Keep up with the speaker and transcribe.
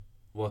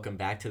Welcome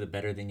back to the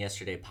Better Than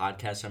Yesterday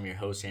podcast. I'm your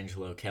host,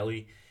 Angelo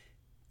Kelly.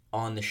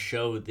 On the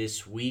show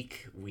this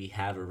week, we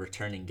have a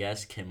returning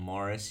guest, Kim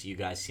Morris. You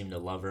guys seem to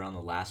love her on the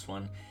last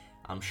one.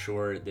 I'm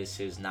sure this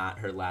is not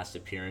her last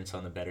appearance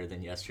on the Better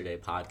Than Yesterday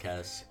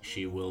podcast.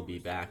 She will be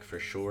back for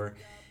sure.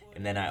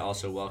 And then I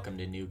also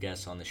welcomed a new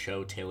guest on the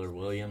show, Taylor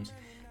Williams.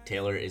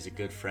 Taylor is a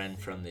good friend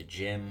from the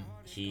gym.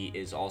 He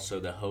is also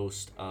the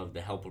host of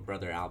the Help a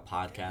Brother Out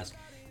podcast.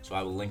 So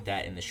I will link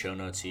that in the show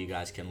notes so you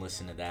guys can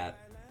listen to that.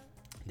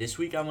 This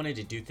week I wanted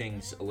to do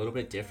things a little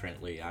bit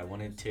differently. I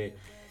wanted to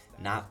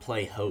not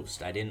play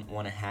host. I didn't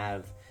want to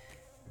have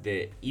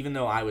even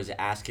though I was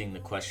asking the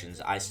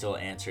questions, I still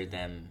answered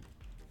them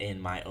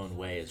in my own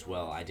way as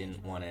well. I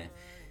didn't want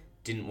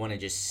to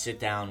just sit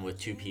down with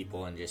two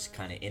people and just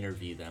kind of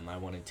interview them. I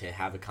wanted to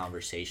have a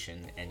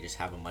conversation and just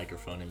have a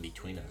microphone in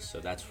between us.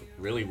 So that's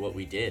really what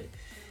we did.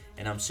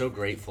 And I'm so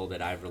grateful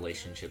that I have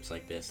relationships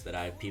like this, that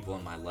I have people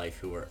in my life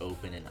who are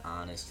open and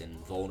honest and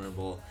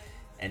vulnerable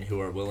and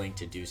who are willing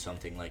to do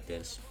something like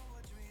this.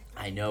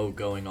 I know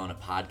going on a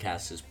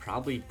podcast is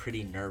probably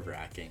pretty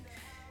nerve-wracking,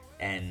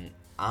 and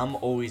I'm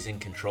always in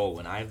control.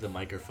 When I have the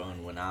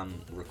microphone, when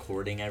I'm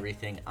recording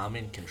everything, I'm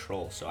in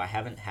control. So I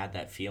haven't had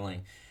that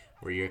feeling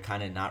where you're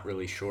kind of not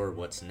really sure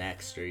what's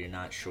next, or you're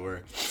not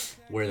sure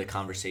where the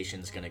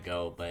conversation's going to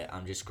go. But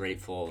I'm just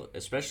grateful,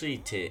 especially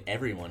to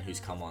everyone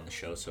who's come on the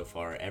show so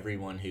far,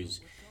 everyone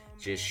who's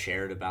just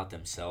shared about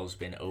themselves,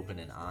 been open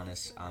and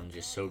honest. I'm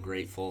just so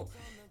grateful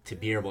to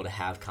be able to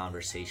have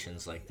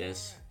conversations like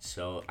this.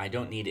 So I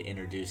don't need to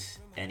introduce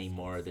any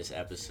more of this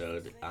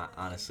episode.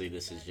 Honestly,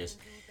 this is just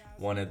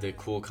one of the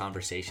cool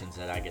conversations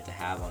that I get to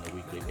have on a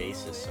weekly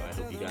basis. So I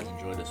hope you guys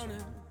enjoy this one.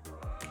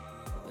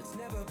 Let's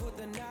never put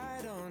the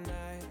night on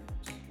ice.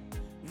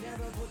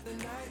 Never put the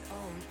night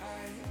on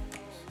ice.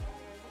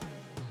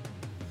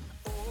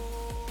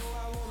 Oh,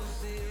 I wanna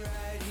sit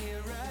right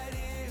here,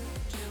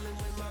 chilling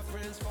with my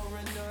friends for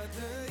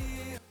another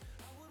year.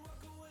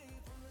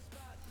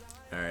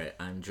 All right,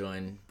 I'm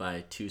joined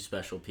by two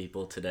special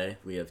people today.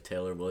 We have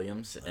Taylor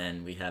Williams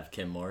and we have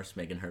Kim Morris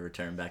making her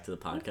return back to the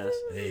podcast.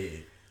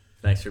 Hey.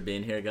 Thanks for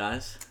being here,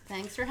 guys.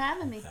 Thanks for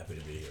having me. Happy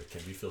to be here.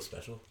 Kim, do you feel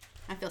special?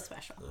 I feel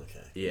special.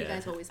 Okay. Yeah. You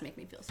guys always make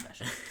me feel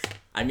special.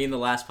 I mean, the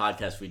last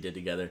podcast we did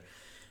together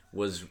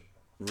was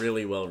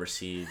really well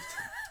received.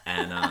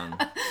 And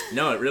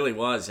no, it really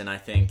was. And I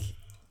think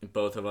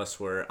both of us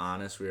were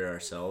honest. We were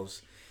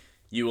ourselves.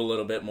 You a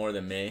little bit more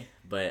than me,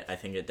 but I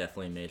think it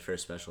definitely made for a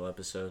special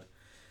episode.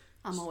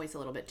 I'm always a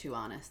little bit too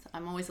honest.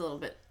 I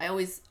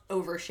always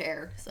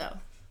overshare, so.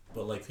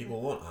 But, like, people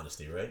want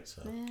honesty, right?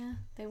 So Yeah,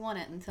 they want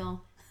it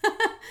until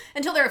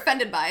they're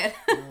offended by it.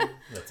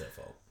 that's their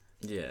fault.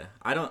 Yeah.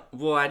 I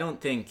don't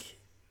think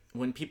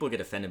when people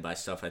get offended by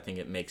stuff, I think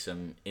it makes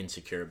them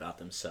insecure about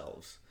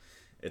themselves.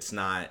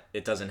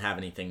 It doesn't have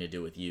anything to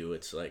do with you.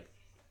 It's like,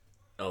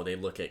 oh, they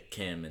look at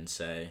Kim and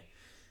say,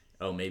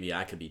 oh, maybe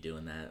I could be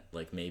doing that.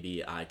 Like,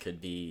 maybe I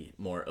could be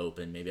more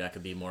open. Maybe I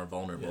could be more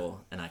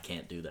vulnerable, and I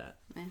can't do that.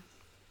 Yeah.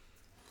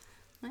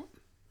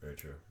 Very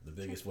true. The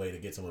biggest way to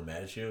get someone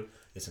mad at you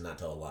is to not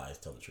tell lies,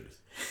 tell the truth.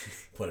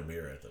 Put a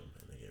mirror at them,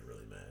 and they get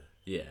really mad.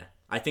 Yeah.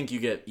 I think you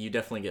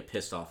definitely get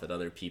pissed off at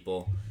other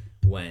people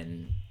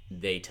when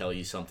they tell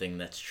you something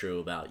that's true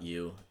about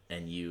you,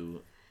 and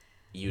you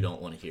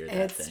don't want to hear that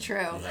It's thing. true.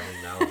 You haven't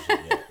acknowledged it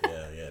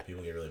yet. Yeah.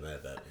 People get really mad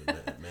at that.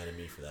 They're mad at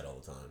me for that all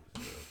the time.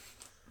 You know?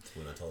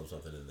 When I tell them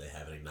something and they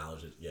haven't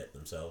acknowledged it yet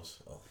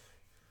themselves. Oh.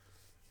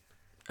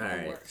 All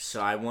right,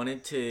 so I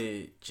wanted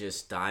to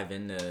just dive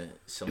into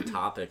some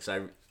topics.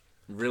 I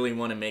really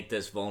want to make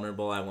this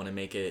vulnerable. I want to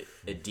make it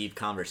a deep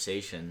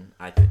conversation.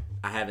 I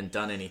haven't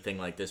done anything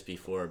like this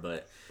before,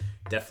 but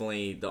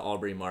definitely the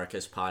Aubrey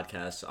Marcus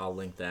podcast. I'll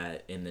link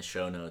that in the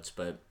show notes.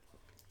 But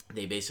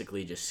they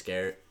basically just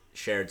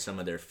shared some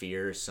of their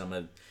fears, some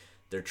of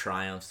their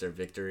triumphs, their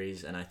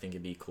victories, and I think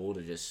it'd be cool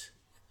to just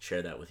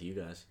share that with you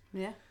guys.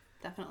 Yeah,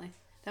 definitely.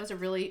 That was a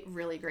really,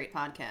 really great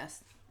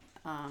podcast.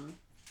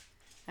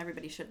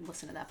 Everybody should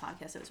listen to that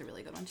podcast. It was a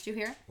really good one. Did you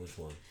hear it? Which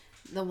one?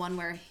 The one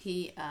where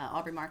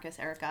Aubrey Marcus,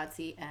 Eric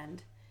Godsey,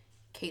 and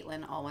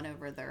Caitlin all went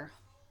over their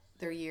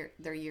year.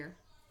 Their year?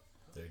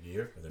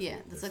 Yeah,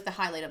 it's like the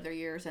highlight of their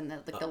years and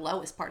the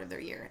lowest part of their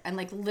year. And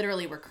like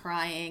literally we're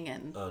crying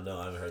and... Oh, no,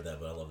 I haven't heard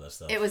that, but I love that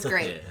stuff. It was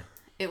great. Yeah.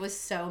 It was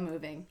so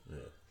moving.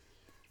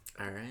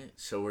 Yeah. All right,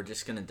 so we're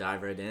just going to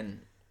dive right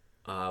in.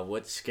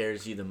 What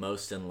scares you the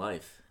most in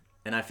life?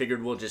 And I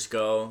figured we'll just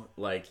go,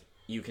 like,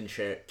 you can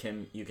share,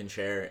 Kim, you can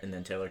share, and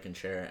then Taylor can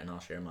share, and I'll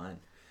share mine.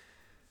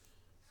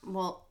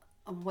 Well,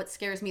 what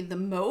scares me the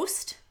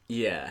most?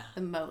 Yeah.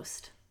 The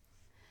most.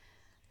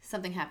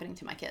 Something happening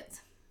to my kids.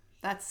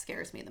 That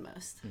scares me the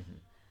most. Mm-hmm.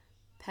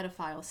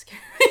 Pedophiles scare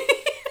me.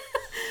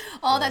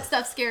 All that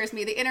stuff scares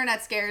me. The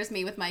internet scares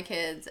me with my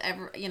kids.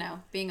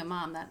 Being a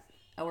mom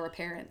or a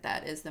parent,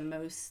 that is the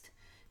most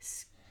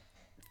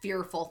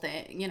fearful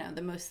thing.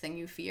 The most thing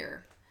you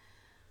fear.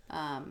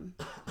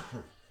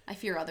 I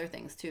fear other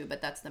things too,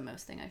 but that's the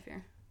most thing I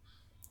fear.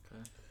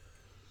 Okay.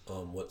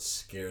 What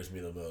scares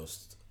me the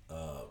most?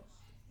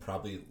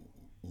 Probably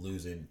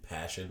losing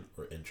passion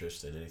or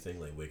interest in anything,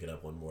 like waking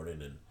up one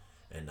morning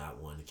and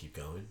not wanting to keep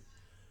going.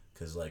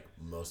 Because like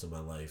most of my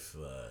life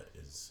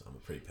I'm a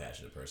pretty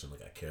passionate person.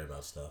 Like I care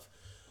about stuff.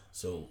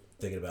 So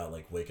thinking about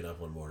like waking up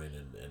one morning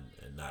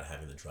and not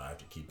having the drive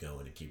to keep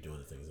going and keep doing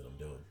the things that I'm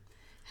doing.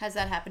 Has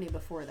that happened to you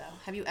before, though?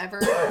 Have you ever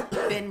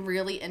been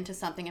really into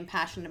something and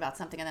passionate about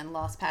something and then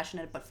lost passion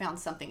in it but found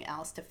something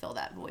else to fill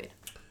that void?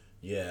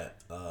 Yeah,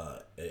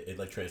 it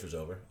like transfers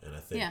over. And I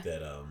think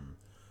that,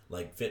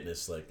 like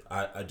fitness, like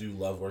I do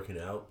love working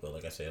out, but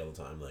like I say all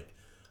the time, like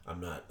I'm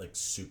not like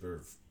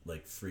super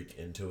like freak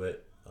into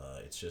it.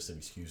 It's just an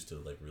excuse to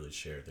like really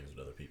share things with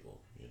other people,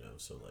 you know?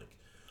 So like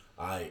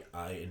I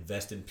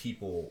invest in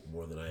people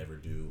more than I ever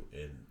do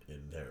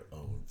in their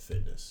own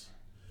fitness.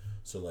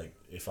 So like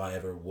if I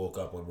ever woke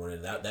up one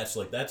morning, that's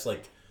like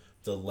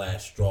the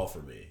last straw for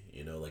me,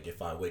 you know, like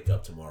if I wake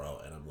up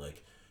tomorrow and I'm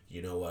like,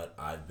 you know what,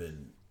 I've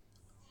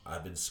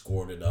been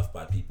scorned enough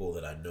by people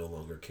that I no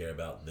longer care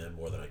about them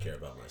more than I care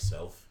about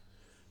myself,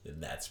 then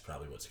that's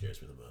probably what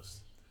scares me the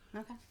most.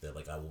 Okay. That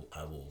like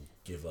I will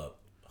give up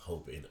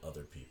hope in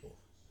other people.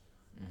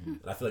 Mm-hmm.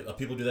 And I feel like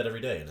people do that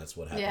every day, and that's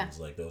what happens.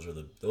 Yeah. Like those are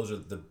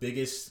the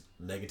biggest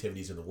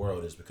negativities in the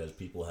world is because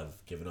people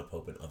have given up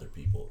hope in other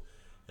people,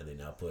 and they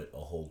now put a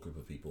whole group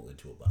of people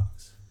into a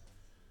box.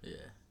 Yeah.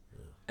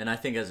 And I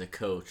think as a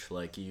coach,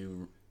 like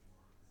you,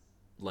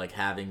 like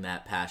having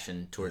that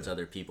passion towards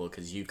other people,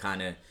 because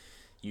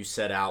you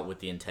set out with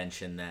the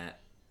intention that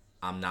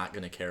I'm not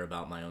going to care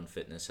about my own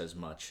fitness as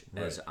much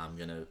as I'm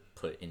going to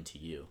put into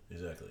you.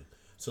 Exactly.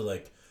 So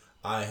like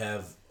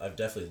I've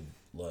definitely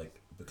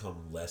like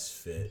become less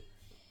fit,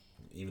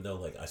 even though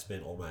like I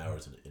spend all my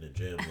hours in a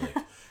gym,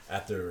 like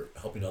after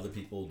helping other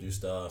people do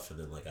stuff, and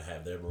then like I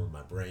have them on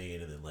my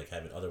brain, and then like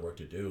having other work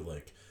to do,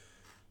 like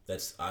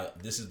this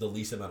is the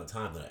least amount of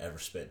time that I ever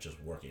spent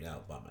just working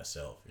out by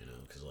myself, you know,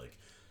 because like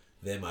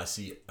then I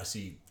see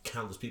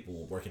countless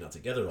people working out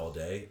together all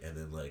day, and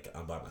then like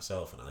I'm by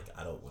myself, and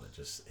I don't want to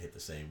just hit the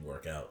same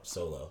workout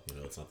solo, you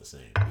know, it's not the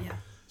same. Yeah.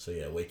 So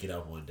yeah, waking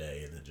up one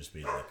day and then just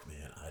being like,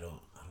 man, I don't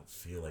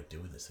feel like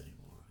doing this anymore.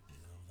 You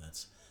know,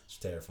 it's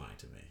terrifying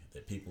to me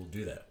that people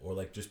do that, or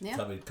like just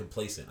becoming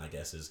complacent, I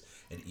guess is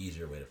an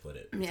easier way to put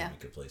it. Becoming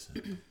complacent.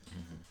 Mm-hmm.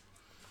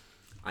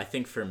 I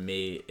think for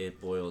me,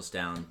 it boils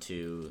down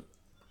to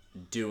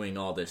doing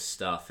all this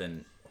stuff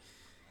and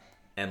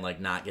like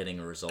not getting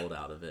a result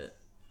out of it,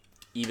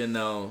 even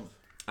though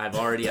I've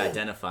already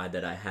identified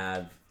that I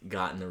have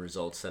gotten the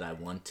results that I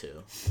want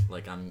to.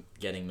 Like I'm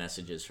getting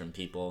messages from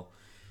people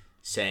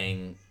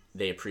saying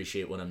they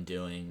appreciate what I'm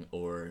doing,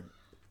 or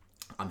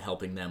I'm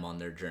helping them on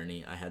their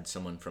journey. I had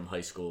someone from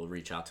high school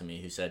reach out to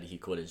me who said he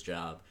quit his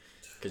job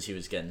because he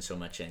was getting so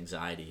much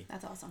anxiety.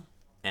 That's awesome.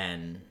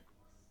 And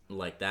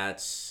like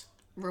that's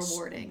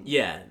rewarding.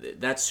 Yeah,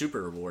 that's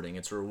super rewarding.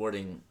 It's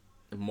rewarding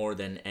more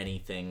than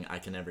anything I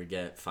can ever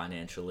get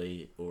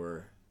financially,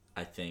 or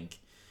I think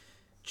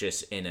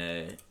just in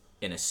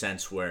a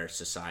sense where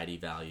society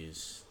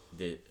values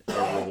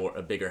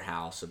a bigger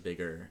house,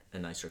 a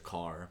nicer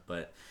car.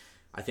 But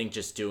I think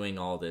just doing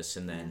all this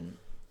and then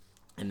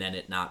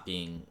it not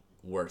being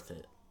worth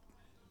it.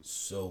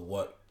 So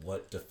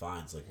what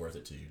defines like worth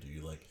it to you?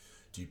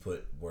 Do you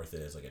put worth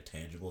it as like a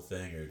tangible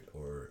thing,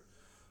 or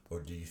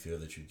do you feel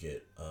that you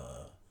get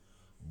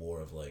more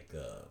of like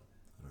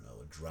I don't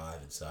know, a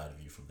drive inside of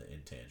you from the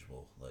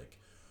intangible? Like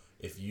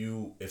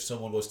if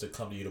someone was to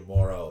come to you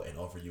tomorrow and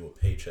offer you a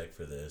paycheck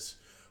for this,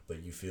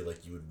 but you feel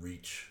like you would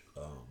reach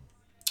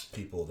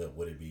people that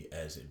wouldn't be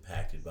as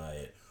impacted by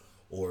it,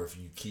 or if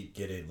you keep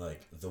getting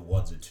like the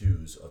ones and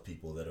twos of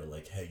people that are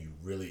like, hey, you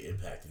really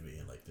impacted me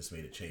and like this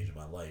made a change in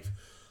my life,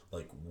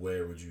 like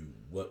where would you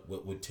what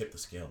would tip the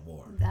scale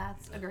more?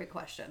 That's a great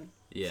question.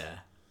 Yeah.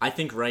 I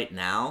think right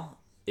now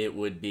it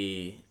would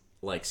be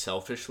like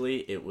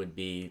selfishly it would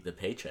be the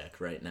paycheck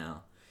right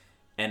now.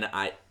 And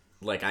I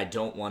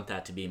don't want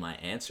that to be my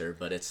answer,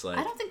 but it's like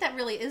I don't think that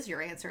really is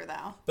your answer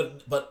though.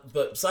 But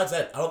besides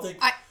that, I don't think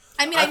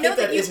I know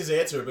that is his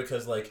answer,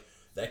 because like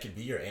that can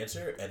be your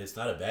answer, and it's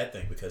not a bad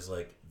thing, because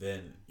like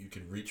then you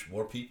can reach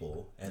more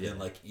people, and then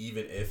like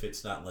even if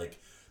it's not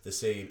like the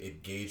same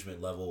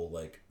engagement level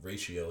like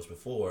ratio as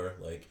before,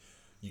 like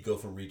you go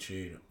from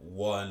reaching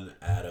 1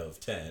 out of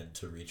 10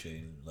 to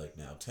reaching like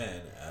now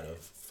 10 out of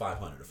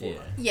 500 or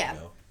 400. Yeah. You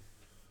know?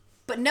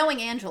 But knowing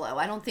Angelo,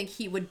 I don't think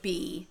he would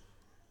be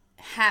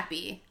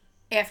happy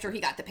after he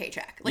got the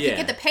paycheck. Like he'd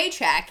get the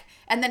paycheck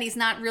and then he's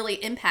not really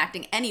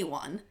impacting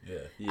anyone.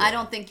 Yeah. I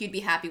don't think you'd be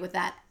happy with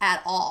that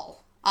at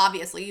all.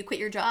 Obviously, you quit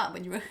your job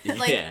when you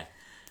like. Yeah.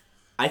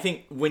 I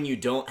think when you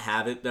don't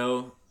have it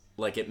though,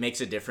 like it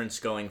makes a difference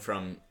going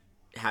from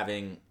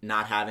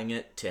not having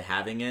it to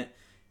having it,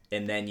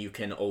 and then you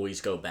can always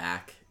go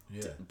back.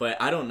 Yeah.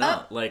 But I don't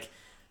know.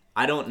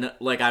 I don't know.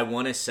 Like I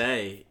want to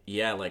say,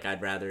 like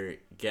I'd rather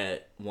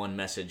get one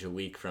message a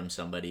week from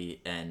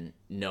somebody and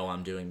know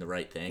I'm doing the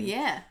right thing.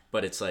 Yeah.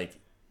 But it's like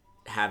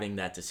having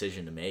that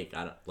decision to make.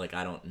 I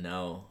don't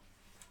know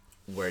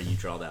where you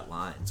draw that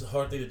line. It's a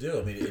hard thing to do.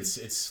 I mean,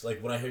 it's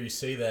like when I hear you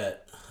say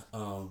that,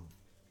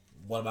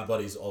 one of my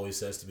buddies always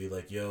says to me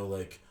like, yo,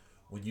 like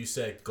when you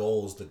set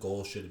goals, the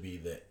goal should be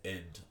the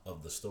end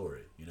of the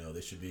story. You know,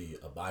 they should be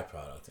a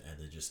byproduct and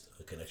then just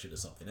a connection to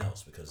something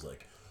else. Because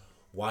like,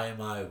 why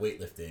am I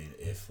weightlifting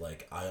if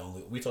like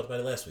we talked about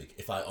it last week,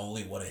 if I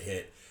only want to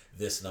hit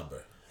this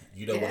number?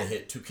 You don't want to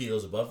hit 2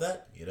 kilos above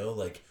that, you know,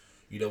 like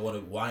you don't want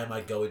to, why am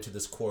I going to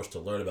this course to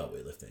learn about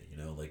weightlifting, you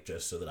know, like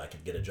just so that I can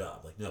get a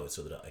job? Like, no, it's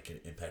so that I can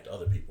impact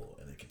other people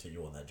and then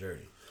continue on that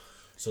journey.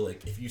 So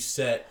like if you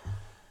set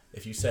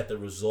the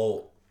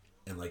result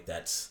and like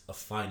that's a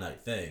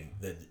finite thing,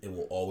 then it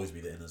will always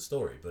be the end of the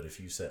story. But if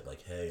you set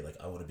like, hey, like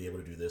I want to be able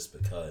to do this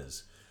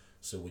because,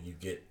 so when you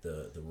get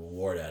the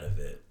reward out of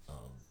it,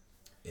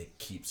 it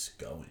keeps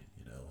going,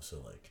 you know. So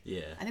like,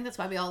 I think that's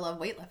why we all love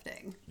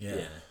weightlifting.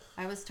 Yeah.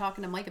 I was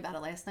talking to Mike about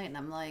it last night, and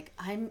I'm like,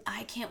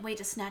 I can't wait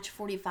to snatch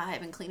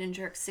 45 and clean and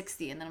jerk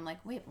 60, and then I'm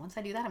like, wait, once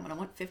I do that, I'm gonna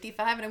want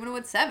 55 and I'm gonna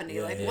want 70.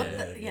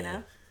 You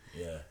know?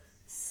 Yeah.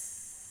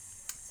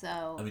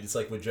 So I mean, it's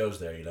like when Joe's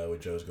there, you know, when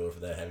Joe's going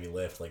for that heavy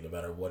lift, like no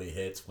matter what he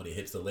hits, when he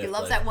hits the lift, he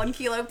loves like, that 1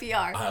 kilo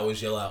PR. I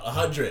always yell out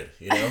 100,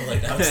 you know,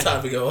 like now it's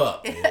time to go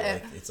up. You know?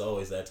 Like, it's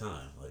always that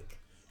time. Like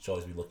you should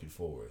always be looking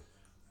forward.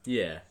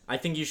 Yeah, I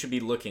think you should be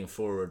looking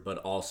forward, but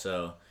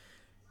also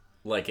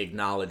like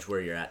acknowledge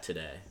where you're at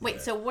today.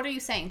 Wait, so what are you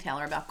saying,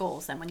 Taylor, about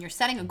goals then? When you're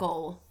setting a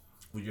goal,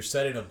 when you're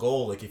setting a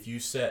goal, like if you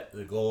set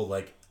the goal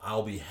like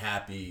I'll be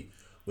happy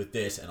with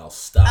this and I'll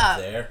stop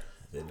there,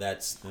 then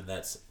that's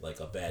like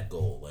a bad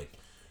goal. Like,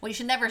 well, you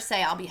should never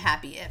say I'll be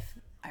happy if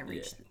I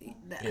reach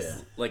this.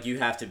 Yeah. Like you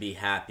have to be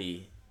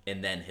happy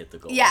and then hit the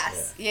goal.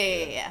 Yes.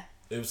 Yeah.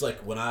 It was like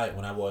when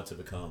I wanted to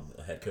become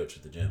a head coach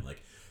at the gym,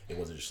 like it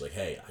wasn't just like,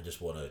 hey, I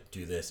just want to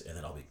do this and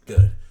then I'll be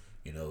good.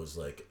 You know, it was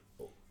like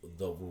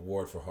the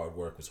reward for hard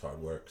work was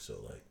hard work, so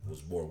like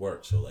was more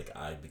work. So like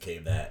I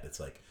became that. It's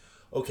like,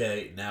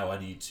 okay, now I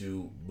need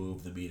to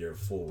move the meter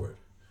forward.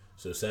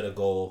 So set a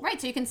goal. Right.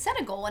 So you can set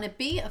a goal and it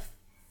be a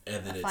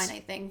then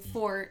finite thing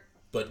for.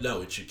 But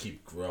no, it should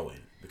keep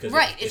growing because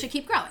it should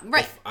keep growing.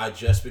 Right. If I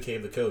just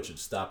became the coach and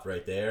stopped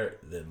right there,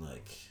 then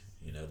like,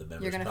 you know, the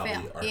members probably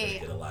aren't going to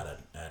get a lot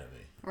out of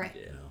me. Right.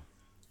 You know.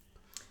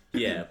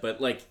 Yeah,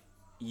 but like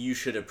you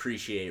should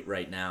appreciate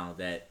right now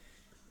that,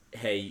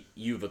 hey,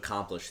 you've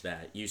accomplished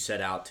that. You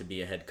set out to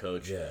be a head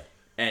coach. Yeah.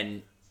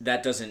 And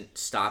that doesn't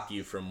stop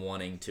you from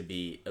wanting to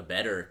be a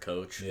better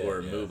coach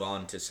or move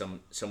on to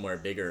somewhere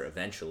bigger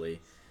eventually.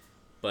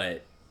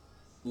 But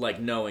like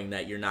knowing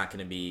that you're not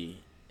going to be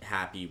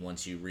happy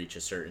once you reach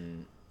a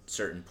certain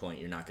point,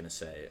 you're not going to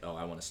say, oh,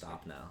 I want to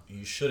stop now.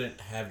 You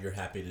shouldn't have your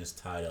happiness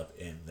tied up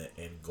in the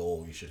end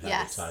goal. You should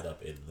have it tied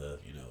up in the,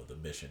 you know, the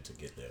mission to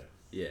get there.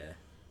 Yeah.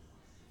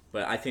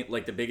 But I think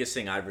like the biggest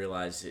thing I've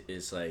realized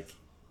is like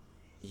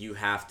you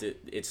have to,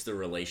 it's the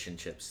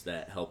relationships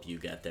that help you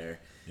get there.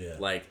 Yeah.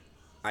 Like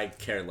I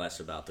care less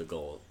about the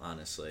goal,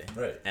 honestly.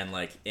 Right. And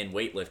like in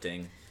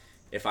weightlifting,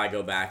 if I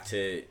go back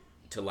to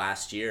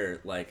last year,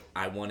 like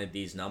I wanted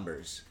these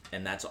numbers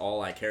and that's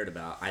all I cared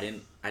about. I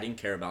didn't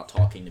care about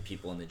talking to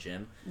people in the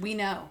gym. We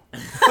know.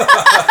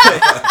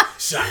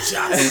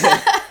 Shots.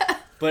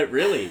 But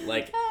really,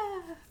 like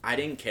I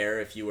didn't care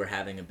if you were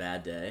having a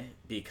bad day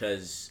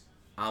because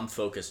I'm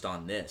focused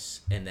on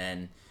this. And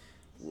then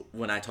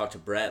when I talked to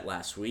Brett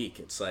last week,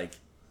 it's like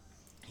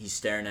he's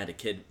staring at a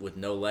kid with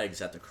no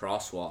legs at the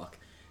crosswalk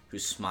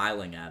who's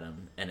smiling at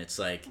him, and it's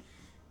like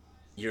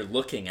you're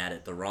looking at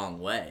it the wrong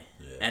way.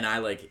 Yeah. And I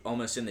like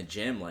almost in the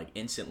gym, like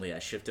instantly I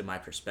shifted my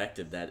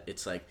perspective that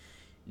it's like,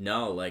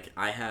 no, like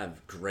I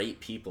have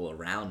great people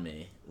around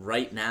me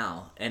right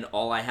now, and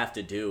all I have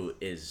to do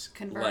is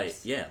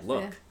converse.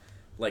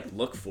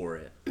 Look for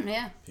it.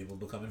 Yeah. People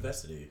become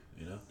invested in you,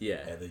 you know?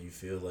 Yeah. And then you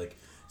feel like,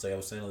 it's like I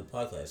was saying on the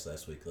podcast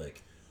last week,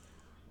 like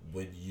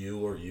when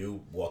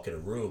you walk in a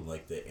room,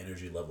 like the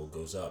energy level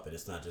goes up, and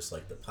it's not just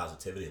like the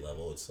positivity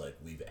level, it's like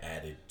we've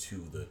added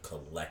to the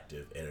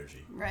collective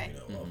energy, right, you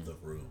know, of the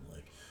room.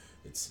 Like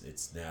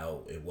it's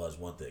now, it was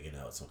one thing and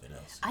now it's something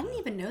else. I didn't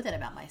even know that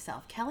about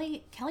myself.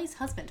 Kelly's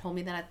husband told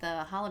me that at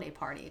the holiday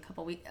party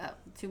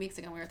 2 weeks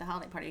ago when we were at the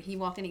holiday party. He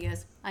walked in, he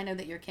goes, I know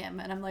that you're Kim.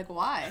 And I'm like,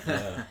 why?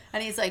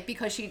 And he's like,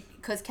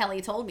 because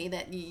Kelly told me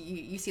that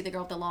you see the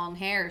girl with the long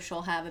hair,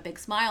 she'll have a big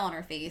smile on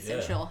her face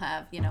and she'll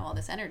have, you know, all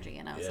this energy.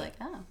 And I was like,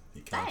 oh,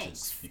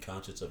 thanks. Be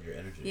conscious of your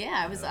energy.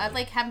 Yeah, I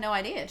like have no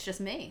idea. It's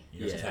just me.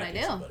 It's just what I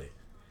do. Somebody.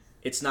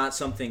 It's not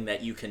something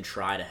that you can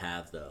try to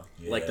have, though.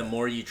 Yeah. Like, the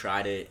more you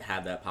try to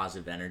have that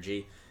positive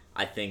energy,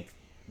 I think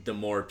the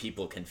more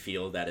people can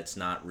feel that it's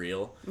not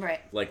real. Right.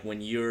 Like,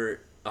 when you're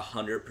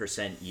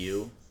 100%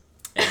 you,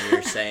 and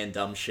you're saying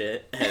dumb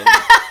shit,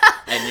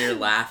 and you're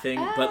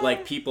laughing, but,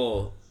 like,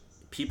 people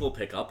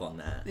pick up on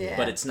that. Yeah.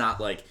 But it's not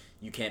like,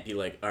 you can't be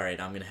like, all right,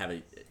 I'm gonna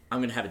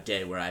have a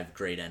day where I have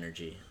great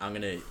energy. I'm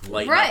gonna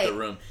lighten up the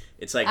room.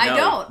 It's like,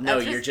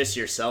 you're just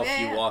yourself.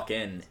 Yeah, you walk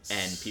in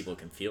and people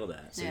can feel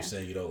that. So you're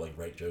saying you don't like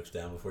write jokes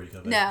down before you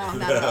come in? No,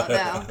 not at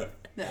all.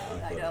 No,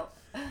 I don't.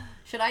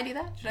 Should I do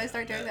that? Should I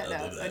start doing that?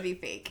 No, that'd be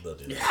fake. They'll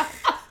do that.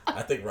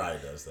 I think Ryan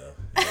does though.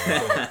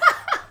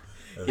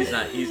 He's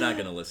not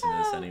gonna listen to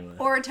this anyway.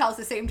 Or tells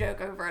the same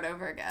joke over and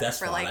over again. That's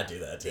fine. Like, I do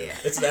that too. Yeah.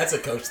 That's a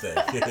coach thing.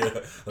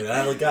 Like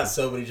I got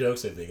so many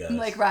jokes in me, guys.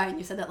 Like Ryan,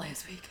 you said that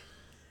last week.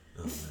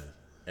 Oh man.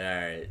 All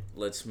right,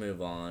 let's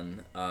move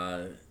on.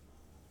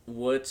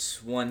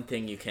 What's one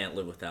thing you can't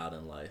live without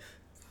in life?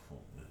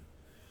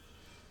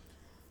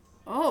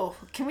 Oh,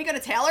 can we go to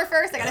Taylor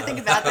first? I gotta think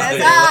about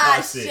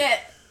this. Shit.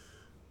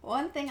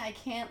 One thing I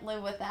can't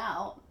live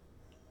without.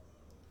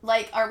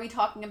 Like, are we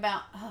talking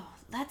about? Oh,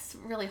 that's a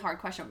really hard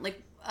question.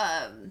 Like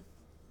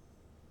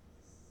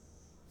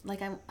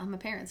I'm a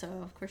parent, so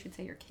of course you'd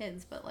say your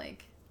kids, but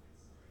like,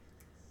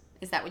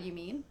 is that what you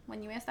mean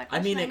when you ask that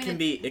question? I mean, it can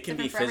be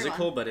physical,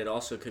 everyone. but it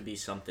also could be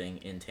something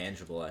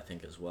intangible, I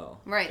think, as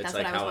well. Right, it's that's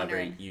like what I was however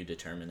wondering. you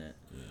determine it.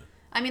 Yeah.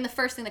 I mean, the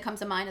first thing that comes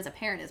to mind as a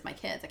parent is my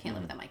kids. I can't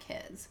live without my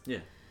kids. Yeah.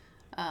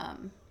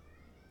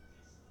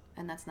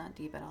 And that's not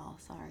deep at all.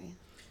 Sorry.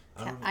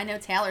 I know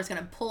Taylor's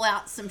gonna pull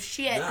out some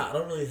shit. Nah, I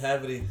don't really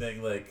have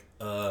anything like.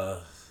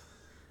 Love.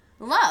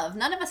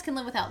 None of us can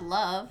live without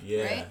love.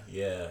 Yeah, right?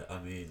 yeah. I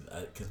mean,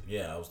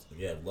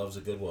 love's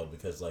a good one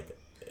because like.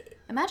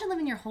 Imagine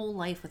living your whole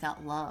life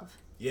without love.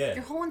 Yeah.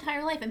 Your whole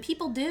entire life, and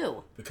people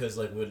do. Because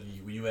like when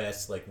you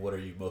asked like what are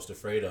you most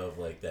afraid of,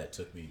 like that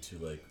took me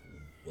to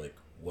like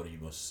what are you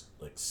most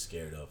like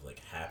scared of like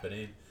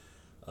happening,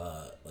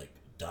 like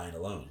dying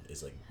alone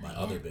is like my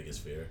other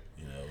biggest fear.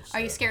 You know. So.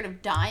 Are you scared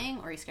of dying,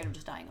 or are you scared of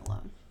just dying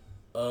alone?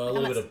 A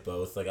little bit of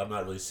both. Like I'm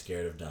not really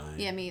scared of dying.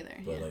 Yeah, me either.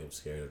 But like I'm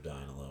scared of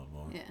dying alone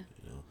more. Yeah.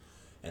 You know,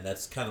 and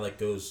that's kind of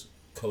like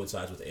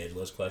coincides with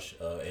Angela's question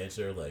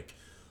answer like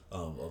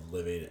of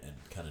living and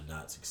kind of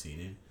not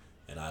succeeding.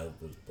 And I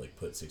would like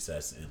put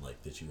success in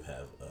like that you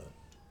have a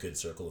good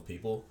circle of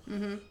people.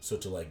 Mm-hmm. So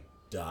to like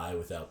die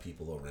without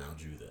people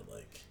around you that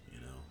like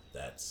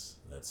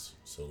that's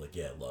so like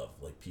love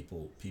like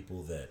people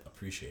that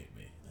appreciate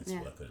me. That's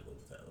what I couldn't live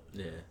without.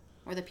 Yeah.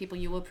 Or the people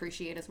you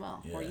appreciate as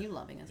well, or you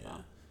loving as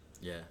well.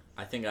 Yeah,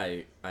 I think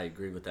I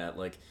agree with that.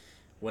 Like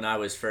when I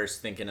was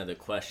first thinking of the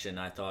question,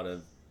 I thought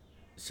of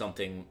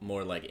something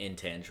more like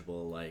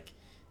intangible, like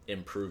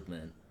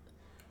improvement.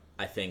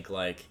 I think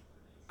like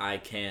I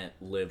can't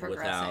live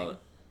without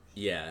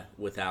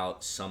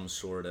some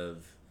sort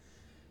of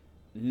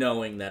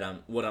knowing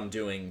that what I'm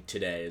doing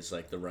today is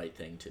like the right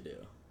thing to do.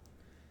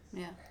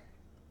 Yeah.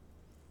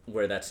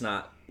 Where that's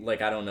not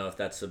like I don't know if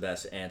that's the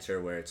best answer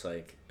where it's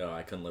like, oh,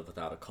 I couldn't live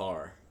without a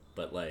car,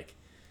 but like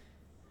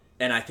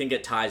and I think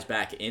it ties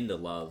back into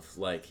love.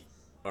 Like,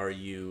 are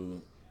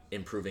you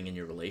improving in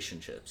your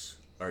relationships?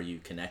 Are you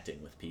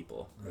connecting with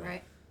people?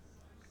 Right.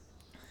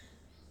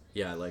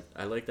 Yeah,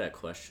 I like that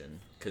question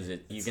because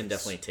you can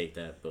definitely take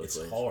that both ways.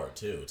 It's hard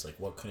too. It's like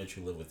what couldn't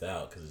you live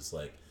without? Because it's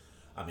like,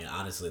 I mean,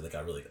 honestly, like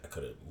I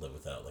couldn't live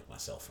without like my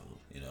cell phone.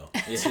 You know,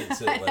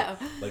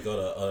 like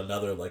on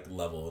another like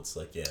level, it's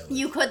like Like,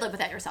 you could live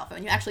without your cell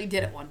phone. You actually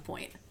did at one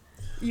point.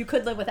 You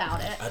could live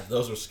without it.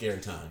 Those were scary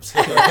times.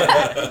 You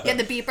had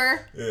the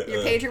beeper?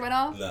 Your pager went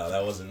off? No,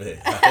 that wasn't me.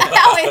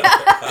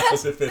 I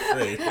was in 5th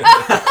grade.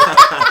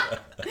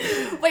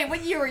 Wait,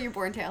 what year were you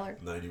born, Taylor?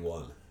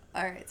 91.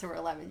 All right, so we're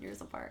 11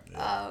 years apart. Yeah.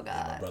 Oh, God.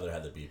 Yeah, my brother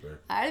had the beeper.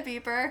 I had a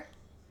beeper.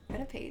 I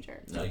had a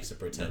pager. No, I used to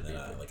pretend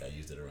that I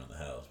used it around the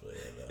house, but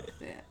no.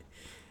 Yeah.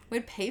 We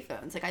had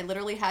payphones. Like, I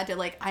literally had to,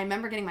 like, I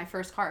remember getting my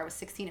first car. I was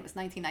 16. It was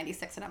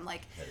 1996, and I'm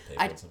like,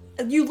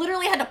 you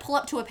literally had to pull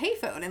up to a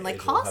payphone and, like,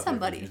 call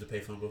somebody. Have you used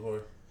a payphone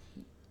before?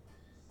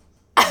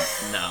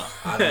 No.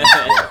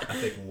 I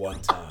think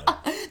one time.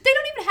 They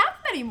don't even have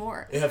them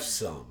anymore. They have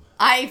some.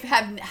 I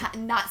have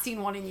not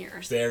seen one in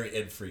years. Very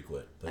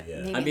infrequent, but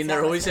yeah. Maybe I mean,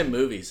 they're always in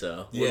movies,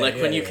 though. Yeah, like,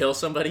 when you kill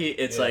somebody,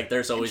 it's like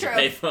there's always a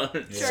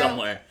payphone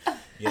somewhere.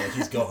 Yeah,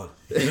 he's gone.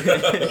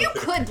 You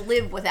could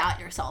live without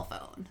your cell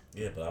phone.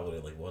 Yeah, but I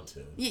wouldn't want to.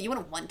 Yeah, you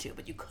wouldn't want to,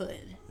 but you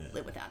could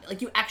live without it.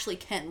 Like, you actually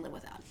can live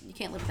without it. You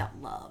can't live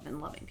without love and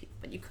loving people,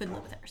 but you could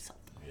live without your cell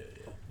phone. Yeah.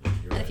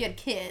 And if you had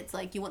kids,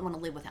 like, you wouldn't want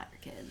to live without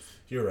your kids.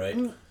 You're right.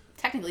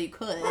 Technically, you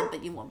could,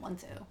 but you wouldn't want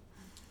to.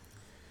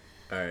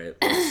 All right,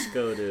 let's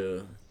go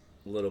to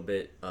a little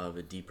bit of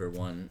a deeper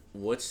one.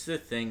 What's the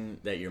thing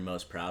that you're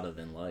most proud of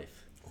in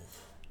life?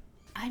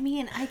 I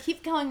mean, I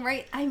keep going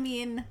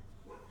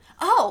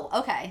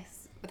okay.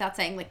 Without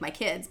saying, like, my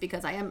kids,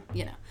 because I am,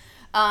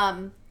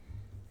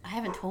 I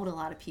haven't told a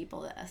lot of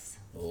people this.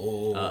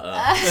 Oh.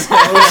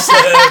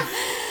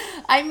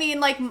 I mean,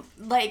 like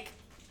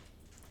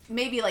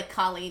maybe, like,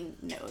 Colleen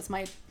knows,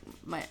 my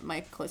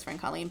close friend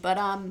Colleen, but,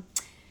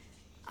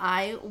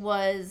 I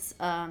was,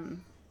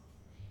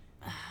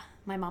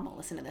 my mom won't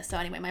listen to this. So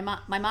anyway,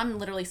 my mom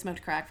literally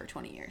smoked crack for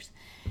 20 years.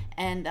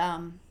 And,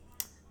 am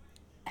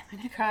I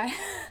going to cry?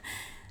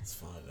 It's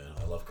fine, man.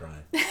 I love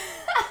crying.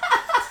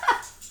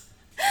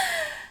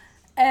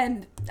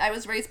 And I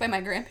was raised by my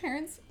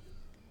grandparents.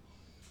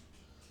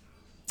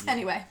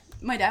 Anyway,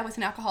 my dad was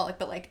an alcoholic,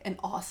 but, like, an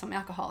awesome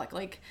alcoholic.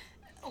 Like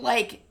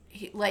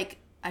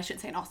I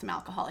shouldn't say an awesome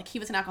alcoholic. He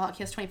was an alcoholic.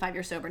 He has 25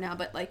 years sober now,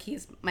 but, like,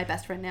 he's my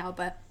best friend now.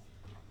 But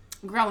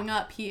growing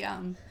up, we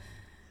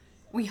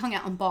hung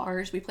out in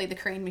bars. We played the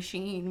Crane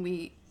Machine.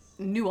 We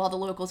knew all the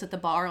locals at the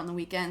bar on the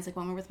weekends, like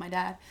when we were with my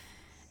dad.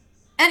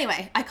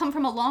 Anyway, I come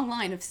from a long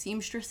line of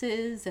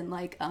seamstresses and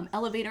like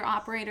elevator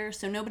operators,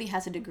 so nobody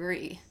has a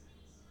degree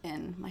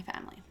in my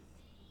family.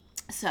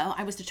 So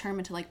I was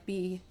determined to like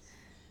be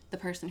the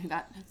person who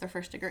got their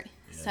first degree.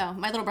 Yeah. So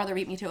my little brother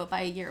beat me to it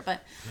by a year,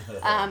 but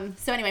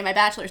so anyway, my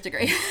bachelor's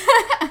degree.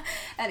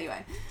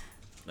 Anyway.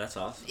 That's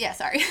awesome. Yeah,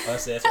 sorry.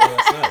 That's nice.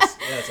 Yeah,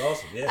 that's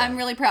awesome. Yeah. I'm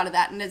really proud of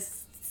that, and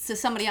it's to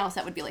somebody else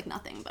that would be like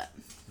nothing, but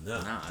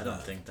no, I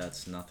don't think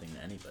that's nothing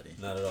to anybody.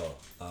 Not at all.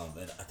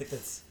 And I think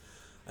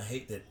I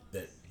hate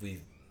that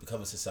we've become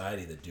a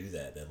society that do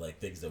that like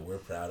things that we're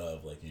proud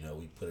of, like, you know,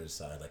 we put it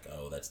aside like,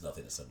 oh, that's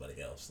nothing to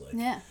somebody else. Like,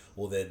 yeah.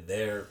 Well, then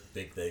their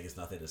big thing is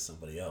nothing to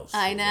somebody else.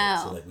 I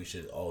know. So like we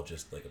should all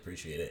just like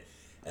appreciate it.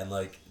 And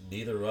like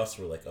neither of us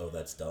were like, oh,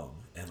 that's dumb.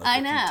 And like I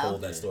if know. you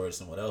told that story to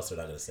someone else, they're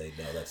not gonna say,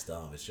 no, that's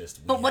dumb. It's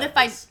just. But what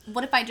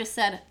if I just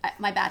said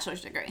my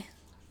bachelor's degree?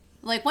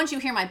 Like, once you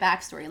hear my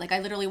backstory, like, I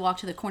literally walked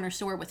to the corner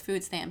store with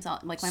food stamps.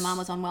 Like, my mom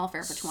was on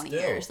welfare for 20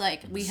 years.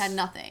 Like, we had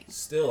nothing.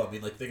 Still, I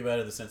mean, like, think about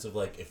it in the sense of,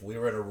 like, if we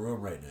were in a room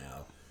right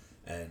now,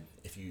 and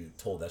if you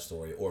told that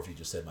story, or if you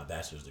just said my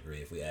bachelor's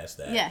degree, if we asked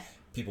that,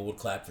 people would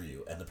clap for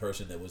you. And the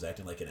person that was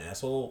acting like an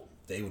asshole,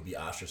 they would be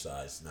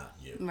ostracized, not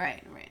you.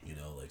 Right. You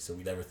know, like, so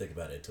we never think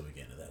about it until we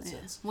get into that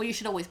sense. Well, you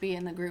should always be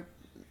in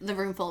the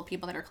room full of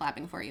people that are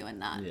clapping for you and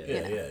not.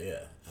 Yeah.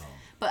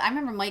 But I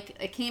remember, Mike,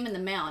 it came in the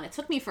mail, and it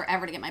took me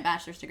forever to get my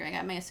bachelor's degree. I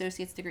got my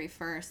associate's degree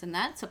first, and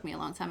that took me a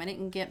long time. I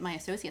didn't get my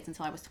associate's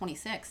until I was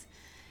 26.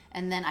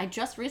 And then I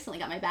just recently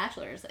got my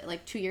bachelor's,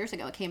 like 2 years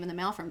ago. It came in the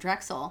mail from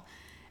Drexel,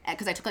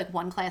 because I took like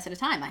one class at a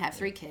time. I have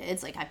 3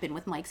 kids. Like, I've been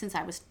with Mike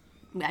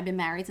I've been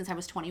married since I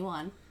was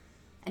 21.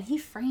 And he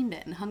framed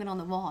it and hung it on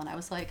the wall, and I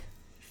was like,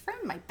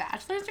 framed my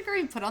bachelor's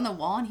degree and put it on the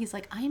wall? And he's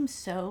like, I am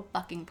so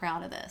fucking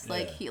proud of this.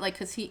 Like,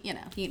 because he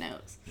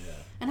knows. Yeah.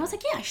 And I was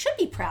like, yeah, I should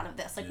be proud of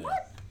this. Like,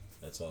 what?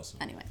 That's awesome.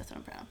 Anyway, that's what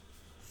I'm proud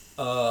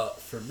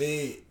of. For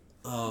me,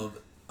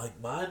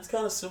 like, mine's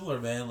kind of similar,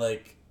 man.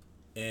 Like,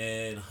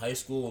 in high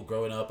school,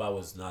 growing up, I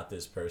was not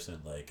this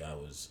person. Like,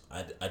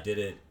 I did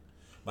it.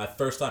 My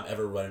first time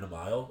ever running a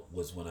mile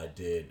was when I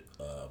did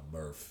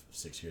Murph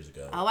 6 years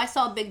ago. Oh, I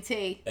saw Big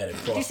T. At a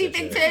CrossFit Did you see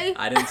Big T?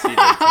 I didn't see Big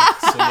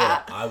T. So,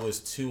 yeah, I was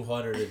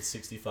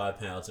 265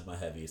 pounds at my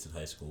heaviest in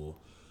high school.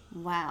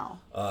 Wow.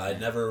 I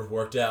never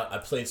worked out. I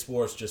played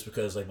sports just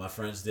because, like, my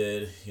friends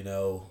did, you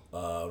know,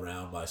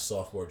 around my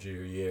sophomore,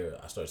 junior year.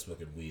 I started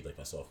smoking weed, like,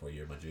 my sophomore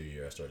year. My junior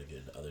year, I started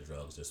getting into other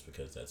drugs just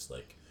because that's,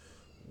 like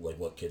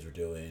what kids were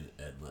doing.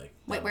 And, like...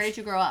 Wait, where did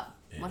you grow up?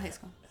 What high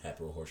school?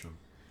 Hatboro Horsham.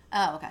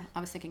 Oh, okay.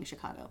 I was thinking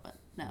Chicago, but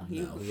no.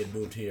 No, we had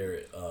moved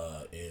here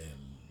in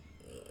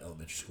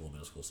elementary school,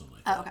 middle school, something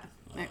like that. Oh, okay.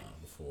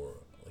 Right. Before...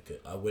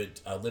 I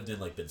lived in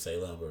like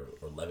Bensalem or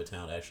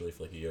Levittown actually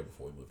for like a year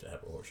before we moved to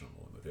Hatboro Horsham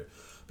when we moved here.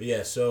 But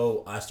yeah,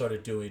 so I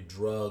started doing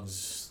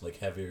drugs, like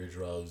heavier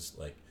drugs,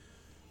 like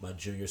my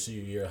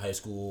senior year of high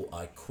school.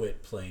 I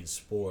quit playing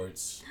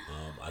sports.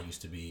 I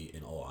used to be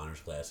in all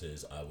honors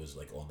classes. I was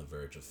like on the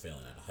verge of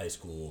failing out of high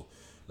school,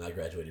 and I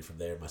graduated from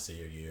there my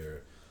senior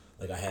year.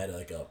 Like I had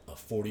like a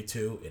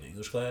 42 in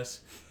English class,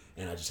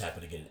 and I just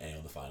happened to get an A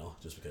on the final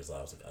just because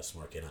I was like a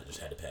smart kid. I just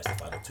had to pass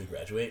the final to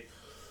graduate.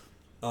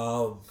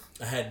 I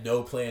had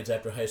no plans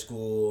after high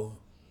school.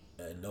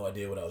 I had no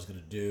idea what I was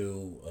going to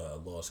do.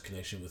 Lost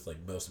connection with like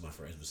most of my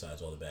friends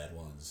besides all the bad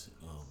ones.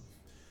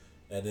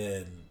 And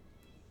then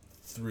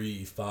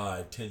 3,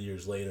 5, 10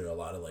 years later, a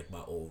lot of like my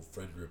old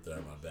friend group that I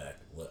run back,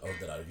 or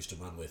that I used to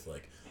run with,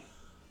 like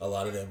a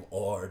lot of them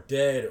are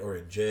dead or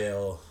in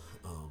jail,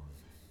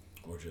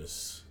 or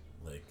just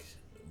like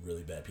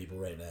really bad people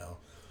right now.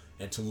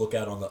 And to look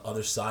out on the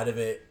other side of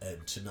it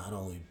and to not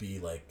only be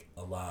like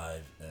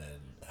alive and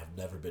have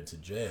never been to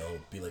jail,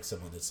 be like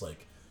someone that's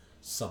like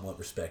somewhat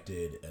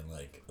respected and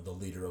like the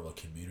leader of a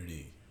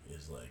community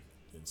is like,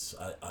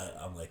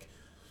 I'm like,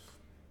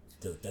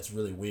 that's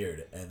really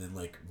weird. And then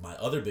like my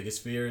other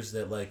biggest fear is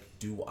that like,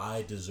 do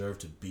I deserve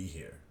to be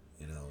here?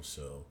 You know,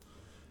 so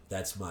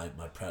that's my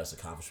proudest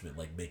accomplishment,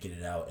 like making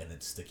it out and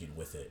then sticking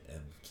with it and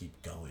keep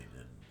going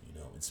and,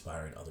 you know,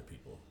 inspiring other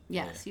people.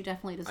 Yes, you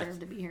definitely deserve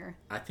to be here.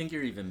 I think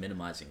you're even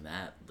minimizing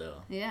that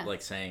though. Yeah.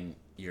 Like saying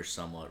you're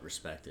somewhat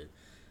respected.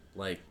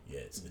 Like,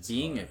 yeah, it's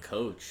being hard. a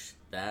coach,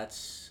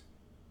 that's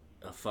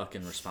a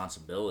fucking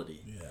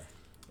responsibility. Yeah.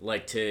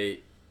 Like,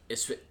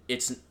 it's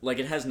like,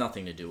 it has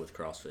nothing to do with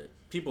CrossFit.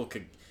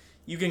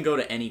 You can go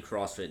to any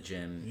CrossFit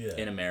gym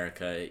in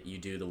America, you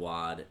do the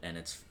WOD, and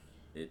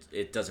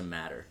it doesn't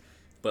matter.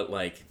 But,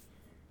 like,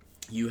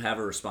 you have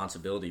a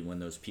responsibility when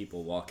those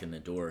people walk in the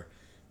door.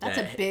 That's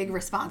a big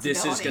responsibility.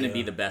 This is going to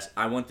be the best.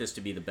 I want this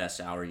to be the best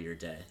hour of your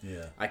day.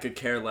 Yeah. I could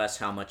care less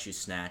how much you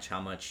snatch,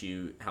 how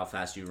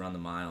fast you run the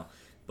mile.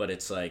 But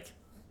it's like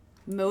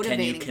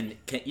motivating.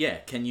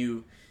 Can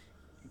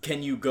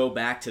you go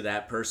back to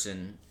that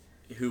person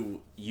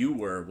who you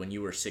were when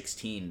you were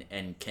 16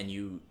 and can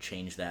you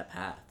change that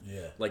path?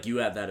 Yeah. Like you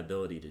have that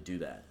ability to do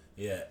that.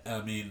 Yeah.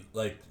 I mean,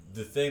 like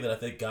the thing that I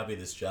think got me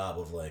this job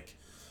of like,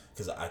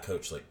 because I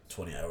coach like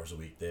 20 hours a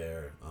week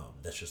there.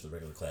 That's just the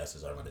regular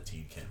classes. I run a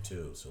teen camp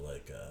too. So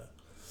like,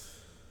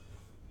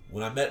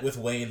 when I met with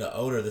Wayne, the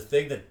owner, the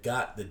thing that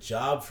got the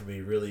job for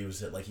me really was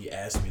that, like, he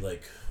asked me,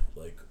 like,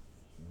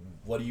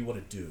 what do you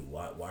want to do?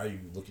 Why are you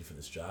looking for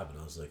this job? And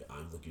I was like,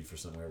 I'm looking for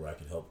somewhere where I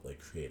can help, like,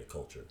 create a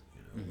culture,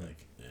 you know,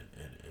 like,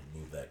 and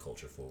move that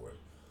culture forward.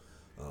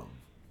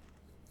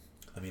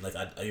 I mean, like,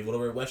 I want to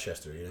wear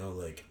Westchester, you know,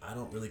 like, I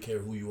don't really care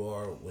who you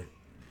are,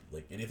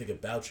 like anything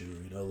about you,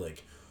 you know,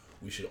 like,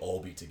 we should all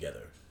be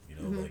together, you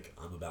know, like,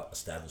 I'm about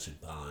establishing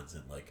bonds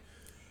and, like,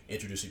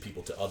 introducing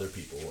people to other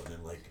people, and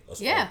then, like,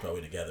 us all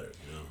growing together,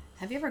 you know.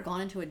 Have you ever gone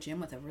into a gym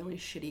with a really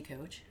shitty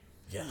coach?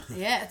 Yeah.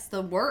 Yeah, it's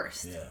the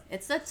worst. Yeah.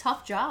 It's a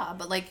tough job,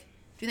 but, like,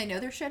 do they know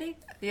they're shitty?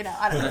 You know,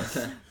 I don't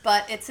know.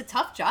 But it's a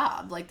tough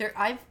job. Like,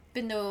 I've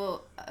been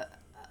to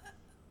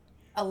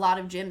a lot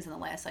of gyms in the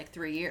last, like,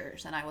 3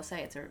 years, and I will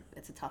say it's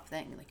a tough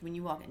thing. Like, when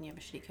you walk in and you have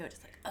a shitty coach,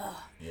 it's like, ugh.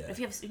 Yeah. But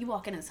if you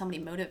walk in and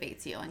somebody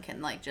motivates you and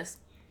can, like, just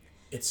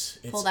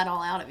pull that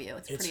all out of you,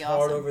 it's pretty awesome.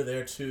 It's hard over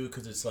there, too,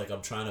 because it's like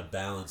I'm trying to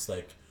balance,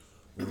 like,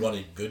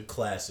 running good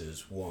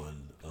classes,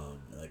 one,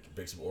 like,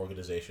 bring some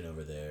organization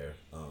over there,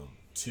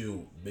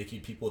 two,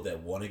 making people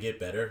that want to get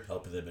better,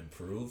 helping them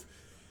improve,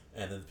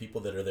 and then the people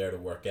that are there to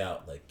work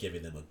out, like,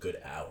 giving them a good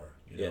hour,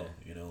 you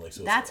know, like,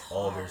 so that's it's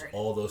hard.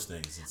 all those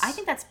things. I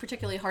think that's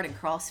particularly hard in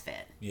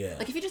CrossFit. Yeah.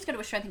 Like, if you just go to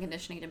a strength and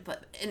conditioning gym,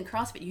 but in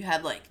CrossFit you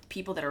have, like,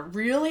 people that are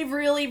really,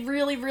 really,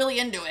 really, really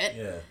into it.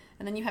 Yeah.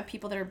 And then you have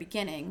people that are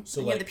beginning. So,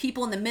 and like, you have the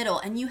people in the middle,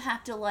 and you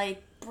have to,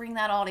 like, bring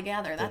that all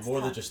together. That's more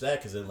tough. than just that,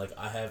 because then, like,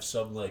 I have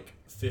some, like,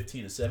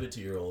 15 to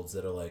 17-year-olds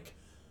that are, like,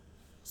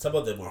 some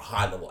of them are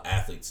high-level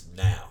athletes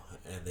now,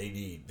 and they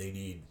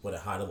need what a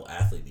high-level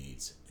athlete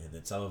needs. And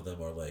then some of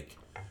them are, like,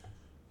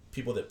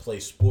 people that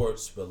play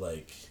sports, but,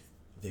 like,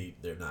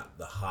 they're not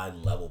the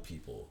high-level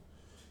people.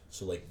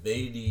 So, like,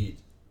 they need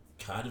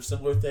kind of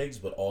similar things,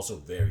 but also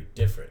very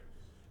different.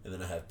 And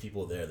then I have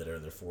people there that are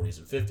in their 40s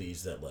and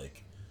 50s that,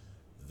 like,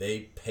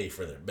 they pay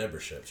for their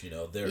memberships, you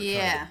know. They're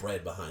kind of the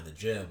bread behind the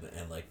gym,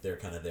 and, like, they're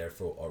kind of there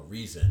for a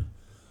reason.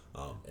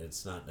 And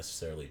it's not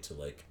necessarily to,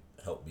 like,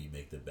 help me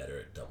make them better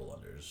at double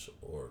unders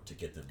or to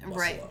get them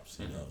muscle ups,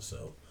 you know.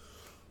 So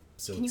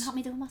can you help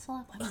me do a muscle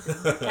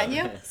up? Can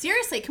you?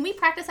 Seriously, can we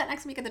practice that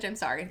next week at the gym?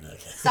 Sorry. Okay.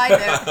 Side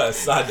note.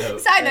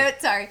 Side note,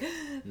 sorry.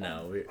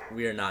 No,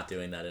 we are not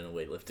doing that in a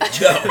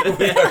weightlifting. No,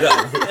 we are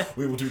not.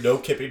 We will do no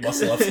kipping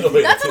muscle ups.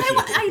 That's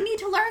what I need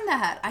to learn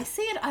that. I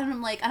see it, and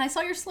I'm like, and I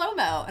saw your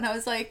slow-mo, and I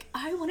was like,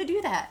 I want to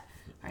do that.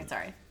 All right,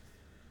 sorry.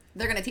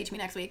 They're going to teach me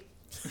next week.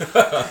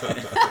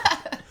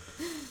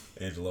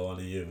 Angelo, on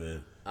to you,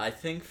 man. I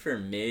think for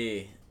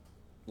me,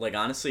 like,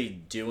 honestly,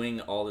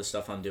 doing all the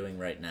stuff I'm doing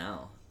right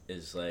now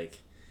is, like,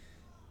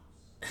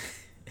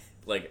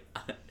 like,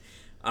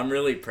 I'm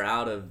really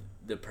proud of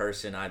the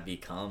person I've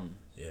become.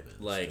 Yeah, man.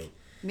 Like,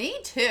 me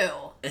too.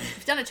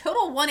 I've done a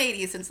total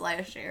 180 since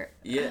last year.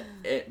 Yeah,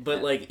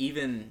 but, like,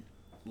 even,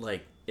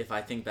 like, if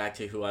I think back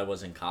to who I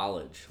was in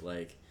college,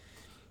 like,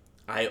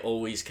 I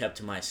always kept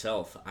to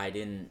myself. I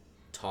didn't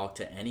talk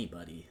to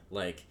anybody.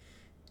 Like,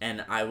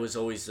 and I was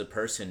always the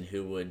person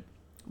who would...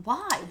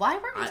 Why? Why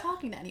weren't you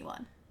talking to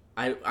anyone?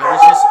 I was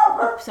just...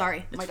 Oh,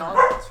 sorry, my dog.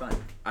 It's fine.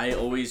 I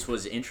always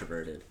was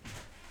introverted.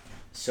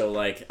 So,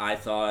 like, I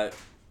thought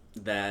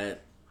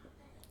that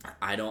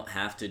I don't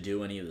have to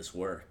do any of this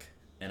work.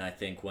 And I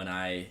think when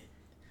I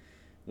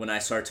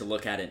start to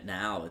look at it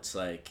now, it's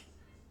like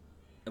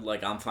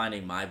I'm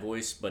finding my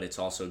voice, but it's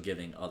also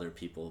giving other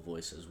people a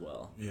voice as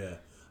well. Yeah.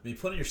 I mean,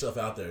 putting yourself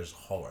out there is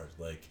hard.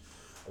 Like,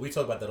 we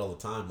talk about that all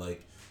the time.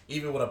 Like,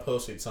 even when I'm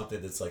posting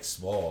something that's, like,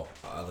 small,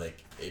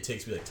 like, it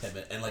takes me, like, 10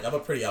 minutes. And, like, I'm a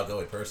pretty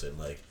outgoing person.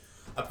 Like,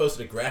 I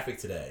posted a graphic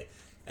today,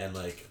 and,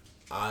 like,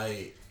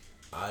 I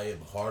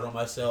am hard on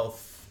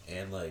myself,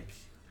 and, like,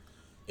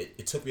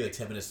 it took me, like,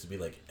 10 minutes to be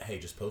like, hey,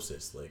 just post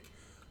this. Like,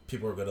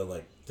 people are going to,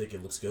 like, think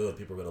it looks good.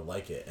 People are going to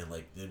like it. And,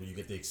 like, then when you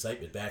get the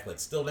excitement back, like,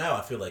 still now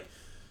I feel like,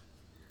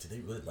 did they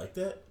really like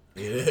that?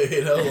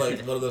 You know, like,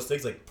 one of those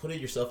things, like, putting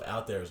yourself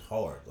out there is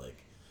hard.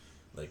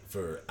 Like,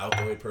 for an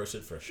outgoing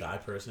person, for a shy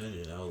person,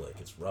 you know, like,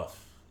 it's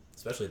rough.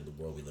 Especially in the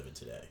world we live in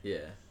today.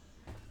 Yeah.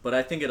 But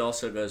I think it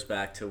also goes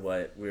back to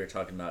what we were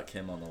talking about,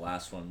 Kim, on the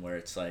last one, where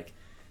it's like,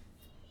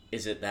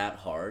 is it that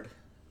hard?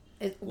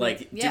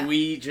 Do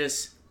we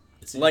just...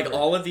 Like,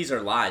 all of these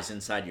are lies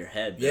inside your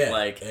head. Yeah,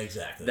 like,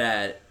 exactly.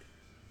 That,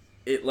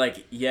 it,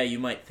 like, yeah, you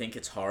might think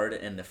it's hard,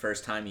 and the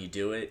first time you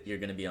do it, you're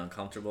going to be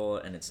uncomfortable,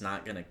 and it's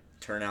not going to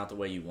turn out the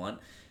way you want.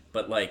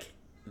 But, like,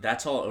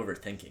 that's all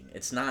overthinking.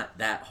 It's not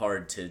that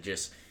hard to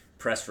just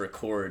press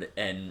record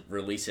and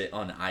release it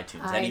on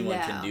iTunes. Anyone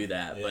can do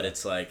that. Yeah. But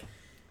it's like,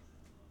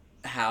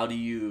 how do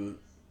you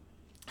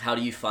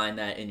find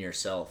that in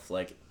yourself?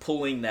 Like,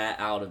 pulling that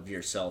out of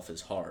yourself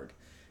is hard.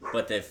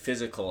 But the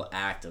physical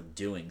act of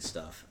doing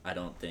stuff, I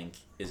don't think,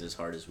 is as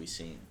hard as we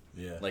seem.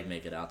 Yeah. Like,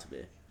 make it out to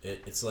be.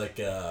 It's like,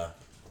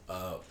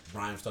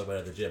 Brian was talking about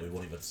at the gym. We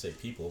won't even say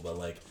people, but,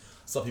 like,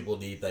 some people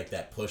need, like,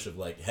 that push of,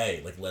 like,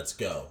 hey, like, let's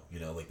go. You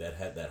know, like,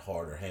 that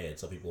harder hand.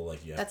 Some people,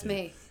 like, you have That's to...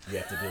 me. You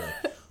have to be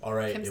like, all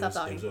right, Kim, it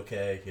was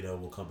okay. You know,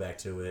 we'll come back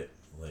to it.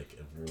 Like,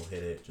 and we'll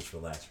hit it. Just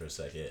relax for a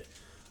second.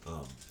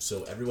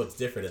 So everyone's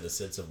different in the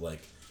sense of,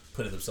 like,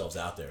 putting themselves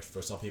out there.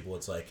 For some people,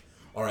 it's like,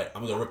 all right,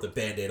 I'm gonna rip the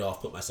Band-Aid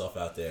off, put myself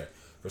out there.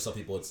 For some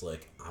people, it's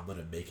like, I'm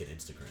gonna make an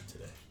Instagram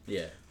today.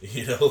 Yeah.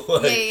 You know,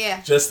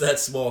 like just that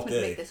small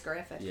thing. Make this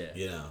graphic. Yeah.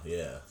 You know,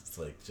 yeah. It's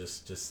like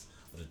just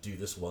I'm gonna do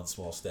this one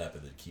small step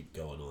and then keep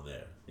going on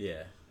there.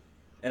 Yeah.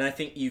 And I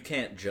think you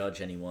can't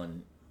judge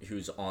anyone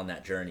who's on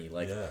that journey.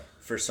 Like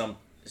for some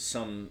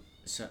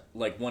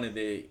like one of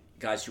the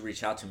guys who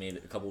reached out to me a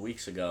couple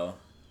weeks ago,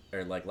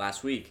 or like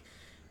last week,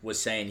 was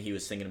saying he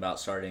was thinking about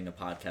starting a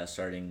podcast,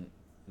 starting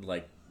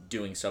like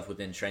doing stuff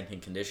within strength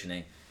and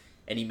conditioning,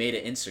 and he made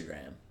an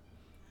Instagram.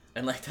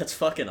 And like that's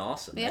fucking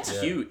awesome. Yeah.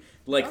 That's huge.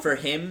 Like for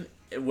him,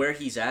 where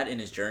he's at in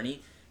his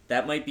journey,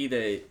 that might be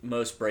the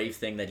most brave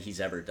thing that he's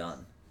ever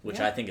done, which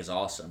I think is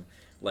awesome.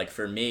 Like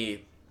for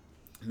me,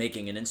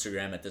 making an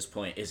Instagram at this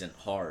point isn't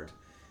hard,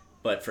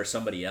 but for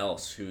somebody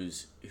else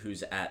who's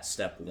at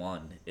step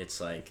one, it's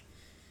like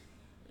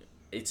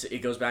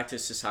it goes back to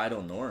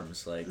societal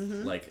norms. Like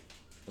like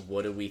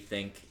what do we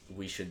think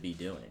we should be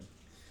doing?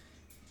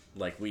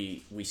 Like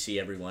we see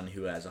everyone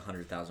who has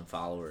 100,000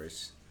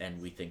 followers,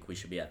 and we think we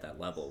should be at that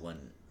level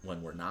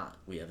when we're not.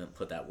 We haven't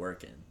put that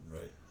work in.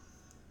 Right.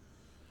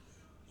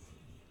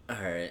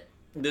 All right,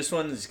 this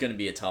one is gonna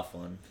be a tough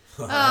one.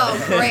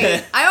 Oh,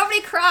 great! I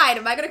already cried.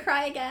 Am I gonna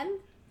cry again?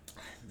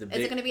 Is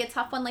it gonna be a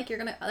tough one? Like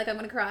I'm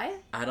gonna cry?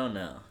 I don't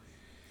know.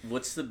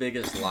 What's the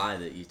biggest lie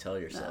that you tell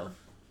yourself?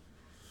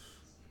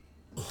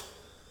 No.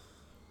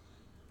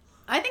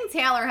 I think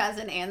Taylor has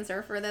an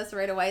answer for this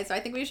right away, so I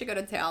think we should go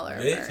to Taylor.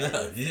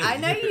 I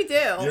know you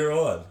do. You're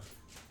on.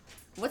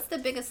 What's the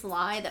biggest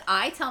lie that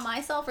I tell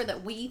myself or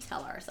that we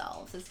tell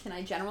ourselves? Can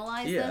I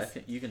generalize this? Yeah, I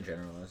think you can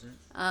generalize it.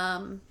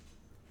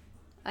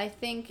 I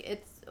think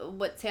it's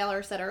what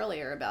Taylor said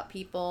earlier about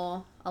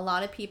people. A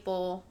lot of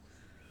people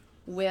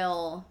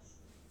will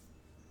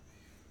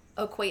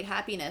equate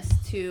happiness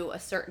to a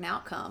certain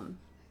outcome,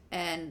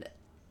 and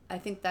I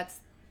think that's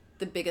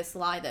the biggest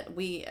lie that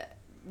we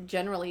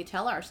generally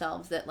tell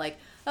ourselves, that like,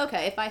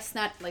 okay, if I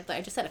snatch, like I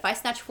just said, if I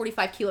snatch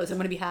 45 kilos, I'm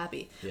going to be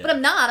happy. Yeah. But I'm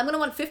not. I'm going to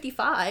want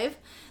 55.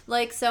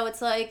 Like, so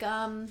it's like,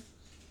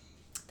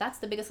 that's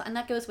the biggest, and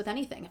that goes with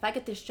anything. If I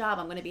get this job,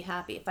 I'm going to be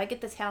happy. If I get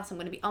this house, I'm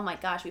going to be, oh my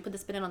gosh, we put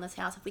this bid in on this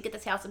house. If we get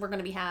this house, we're going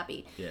to be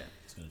happy. Yeah.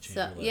 It's going to change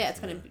your life. Yeah,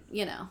 it's going to,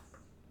 you know.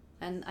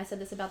 And I said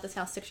this about this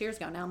house 6 years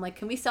ago. Now I'm like,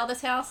 can we sell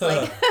this house?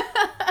 Like,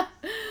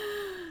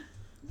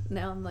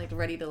 now I'm like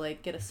ready to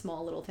like get a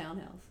small little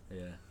townhouse.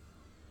 Yeah.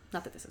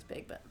 Not that this is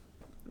big, but.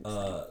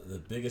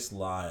 The biggest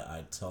lie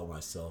I tell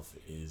myself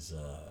is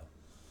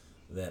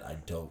that I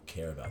don't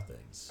care about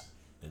things,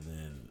 and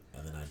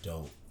then I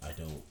don't.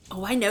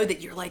 Oh, I know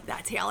that you're like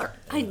that, Taylor.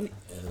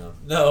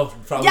 No,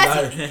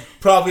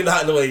 probably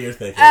not in the way you're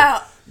thinking.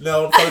 Oh.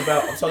 No,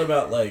 I'm talking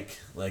about like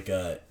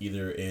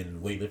either in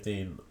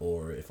weightlifting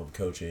or if I'm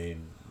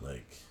coaching,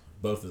 like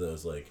both of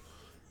those. Like,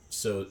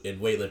 so in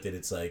weightlifting,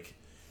 it's like,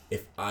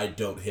 if I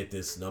don't hit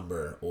this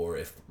number, or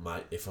if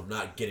I'm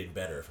not getting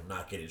better, if I'm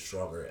not getting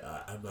stronger,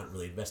 I'm not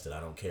really invested. I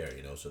don't care,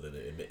 you know. So then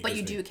but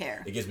you do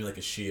care. It gives me like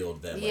a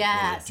shield that like when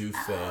I do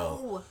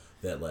fail,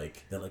 that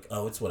like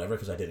oh, it's whatever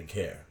because I didn't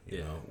care, you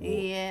know.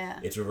 Well,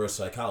 it's reverse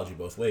psychology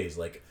both ways.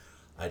 Like,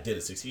 I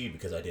didn't succeed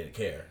because I didn't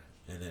care,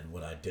 and then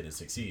when I didn't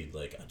succeed,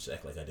 like I just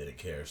act like I didn't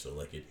care. So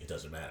like it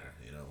doesn't matter,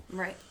 you know.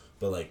 Right.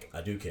 But like I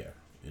do care,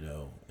 you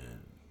know, and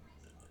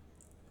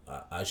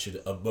I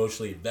should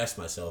emotionally invest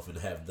myself and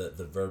have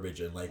the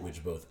verbiage and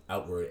language both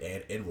outward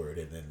and inward,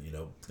 and then, you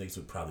know, things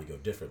would probably go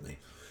differently.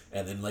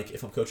 And then, like,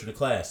 if I'm coaching a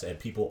class and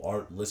people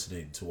aren't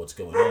listening to what's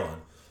going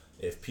on,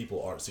 if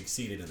people aren't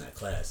succeeding in that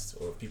class,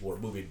 or if people are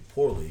moving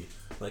poorly,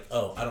 like,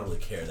 oh, I don't really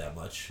care that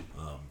much.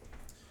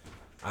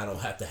 I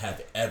don't have to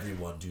have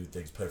everyone do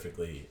things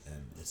perfectly.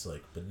 And it's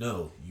like, but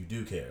no, you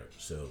do care.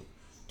 So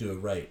do it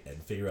right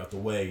and figure out the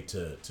way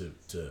to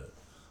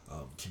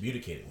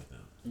communicate it with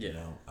them. Yeah. You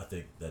know, I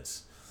think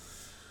that's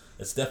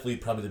definitely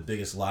probably the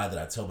biggest lie that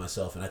I tell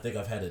myself, and I think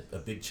I've had a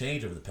big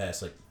change over the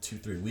past like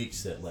 2-3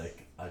 weeks, that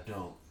like I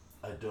don't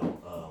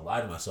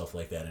lie to myself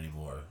like that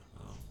anymore,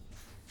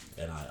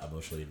 and I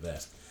emotionally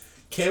invest.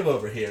 Kim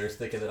over here is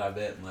thinking that I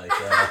meant like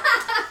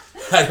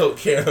I don't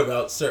care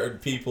about certain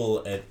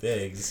people and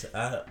things.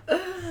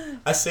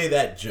 I say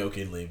that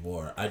jokingly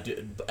more. I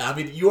do. I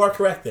mean, you are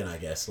correct then, I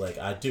guess. Like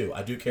I do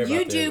care.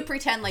 You about do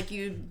pretend like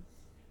you.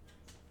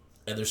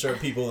 And there's certain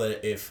people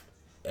that if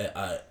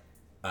I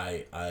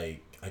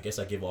guess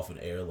I give off an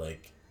air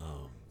like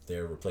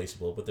they're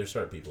replaceable, but there's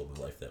certain people in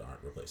my life that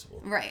aren't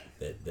replaceable. Right.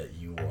 That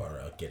you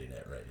are getting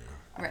at right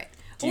now. Right.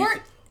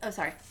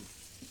 Sorry.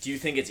 Do you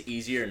think it's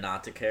easier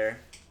not to care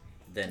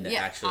than to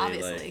actually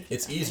obviously. like?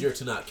 It's easier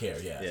to not care.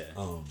 Yeah. Yeah.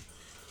 On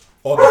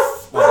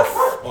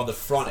the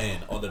front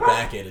end, on the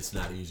back end, it's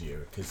not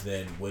easier, because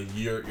then when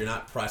you're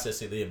not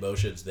processing the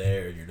emotions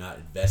there, you're not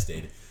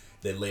invested.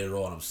 Then later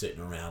on, I'm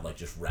sitting around like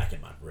just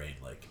racking my brain,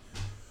 like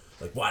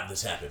why did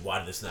this happen? Why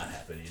did this not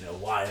happen? You know,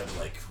 why am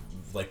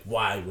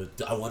why would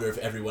I wonder if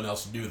everyone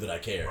else knew that I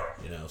care?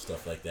 You know,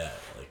 stuff like that.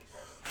 Like,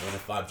 what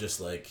if I'm just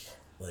like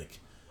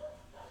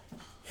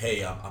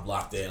hey, I'm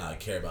locked in. I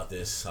care about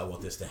this. I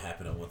want this to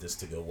happen. I want this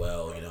to go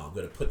well. You know, I'm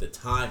going to put the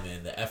time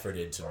in, the effort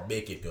in to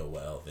make it go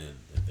well. Then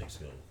things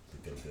go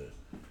good.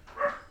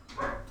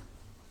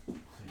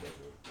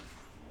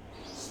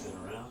 Spin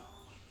around.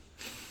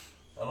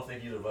 I don't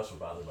think either of us were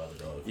bothered by the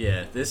dog.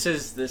 Yeah, this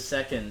is the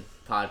second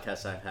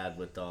podcast I've had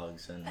with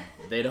dogs, and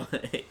they don't.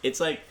 It's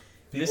like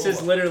this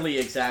is literally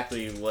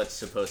exactly what's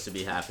supposed to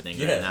be happening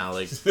right now.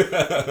 Like this.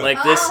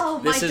 Oh,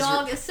 this my is,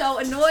 dog is so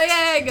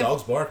annoying.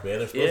 Dogs bark, man.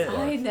 They're supposed to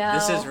bark. I know.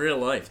 This is real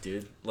life,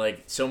 dude.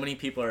 Like so many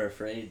people are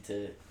afraid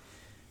to,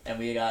 and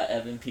we got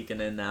Evan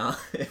peeking in now.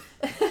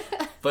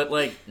 But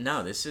like,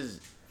 no, this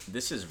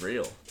is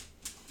real,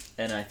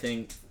 and I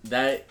think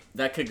that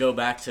could go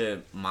back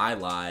to my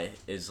lie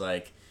is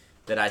like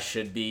that I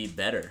should be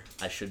better.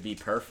 I should be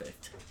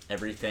perfect.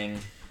 Everything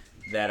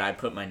that I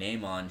put my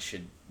name on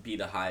should be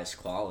the highest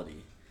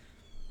quality.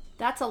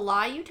 That's a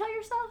lie you tell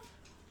yourself?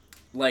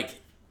 Like,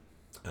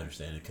 I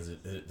understand it because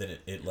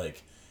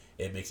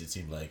it makes it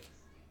seem like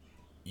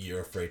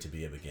you're afraid to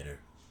be a beginner.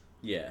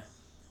 yeah.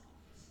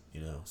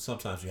 You know,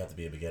 sometimes you have to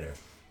be a beginner.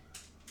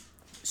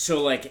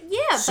 So like, Yeah,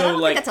 but so I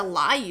don't like, think that's a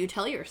lie you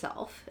tell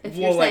yourself. If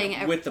well, you're saying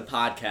like with the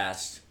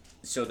podcast.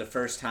 So the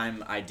first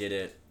time I did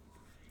it,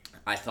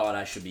 I thought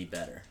I should be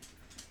better.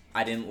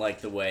 I didn't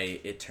like the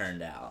way it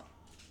turned out.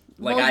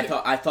 Like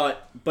Well, I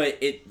thought, but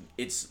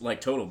it's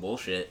like total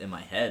bullshit in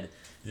my head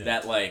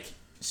that like,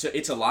 so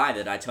it's a lie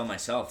that I tell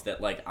myself that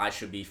like I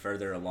should be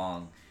further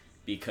along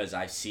because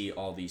I see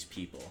all these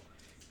people.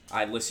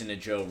 I listen to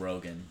Joe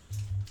Rogan,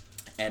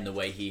 and the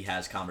way he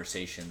has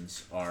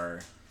conversations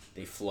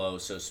they flow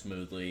so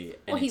smoothly.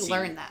 And well, he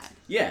learned that.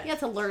 Yeah. He had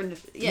to learn.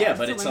 Yeah,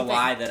 but it's a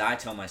lie that I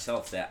tell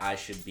myself that I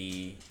should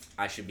be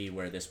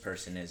where this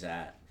person is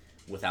at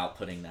without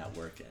putting that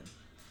work in.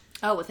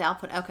 Oh,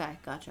 okay,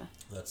 gotcha.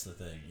 That's the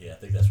thing. Yeah, I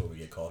think that's where we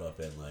get caught up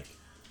in,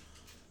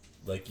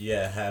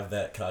 yeah, have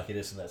that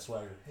cockiness and that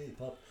swagger. Hey,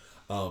 pup.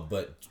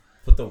 But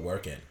put the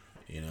work in,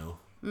 you know?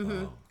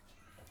 Mm-hmm.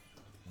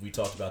 We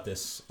talked about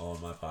this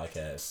on my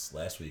podcast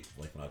last week,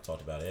 like when I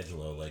talked about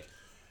Angelo, like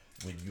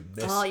when you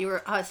miss...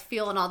 Oh, I was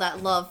feeling all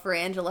that love for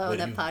Angelo in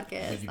that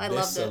podcast. I loved it. When you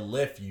miss a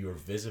lift, you are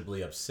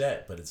visibly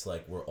upset, but it's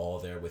like we're all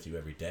there with you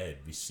every day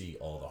and we see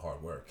all the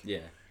hard work. Yeah.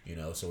 You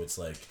know, so it's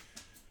like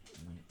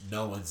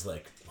no one's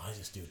like, why is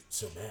this dude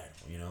so mad?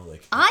 You know,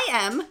 like I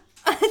am,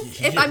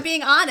 if I'm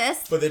being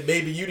honest. But then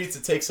maybe you need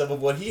to take some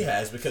of what he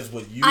has because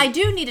I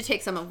do need to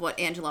take some of what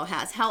Angelo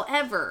has.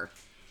 However,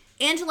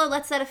 Angelo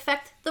lets that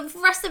affect the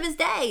rest of his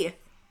day.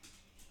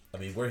 I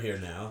mean, we're here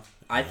now.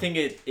 I think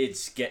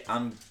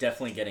I'm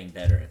definitely getting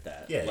better at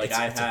that. Yeah, like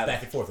it's a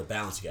back and forth, a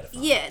balance you gotta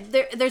find. Yeah,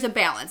 there's a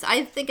balance.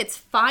 I think it's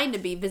fine to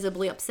be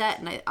visibly upset,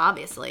 and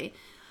obviously,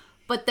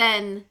 but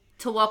then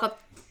to walk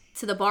up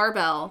to the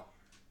barbell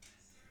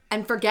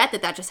and forget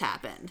that just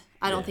happened.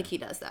 I don't think he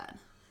does that.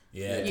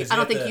 Yeah, I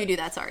don't think you do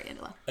that. Sorry,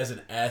 Angelo. As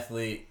an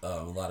athlete,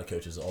 a lot of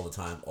coaches all the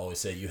time always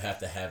say you have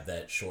to have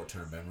that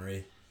short-term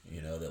memory.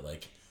 You know that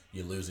like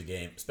you lose a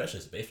game, especially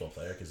as a baseball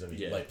player, because I mean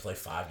you like play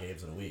 5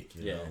 games in a week.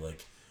 You know,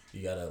 like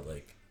you gotta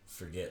like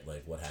forget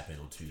like what happened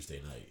on Tuesday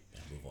night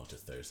and move on to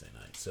Thursday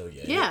night. So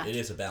it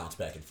is a balance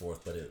back and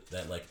forth, but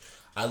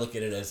I look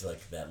at it as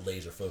like that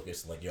laser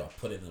focus. Like I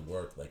put in the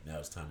work. Like now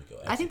it's time to go.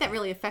 I think that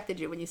really affected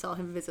you when you saw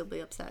him visibly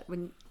upset.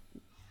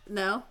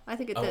 No, I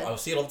think it did. I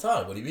see it all the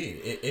time. What do you mean?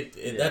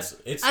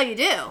 It's. Oh, you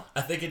do?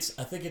 I think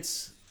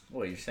it's.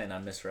 Well, you're saying I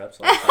miss reps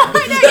all the time.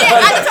 That's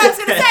what I was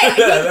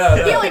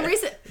gonna say. He only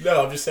recent.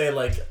 No, I'm just saying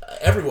like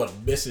everyone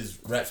misses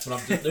reps,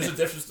 but there's a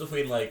difference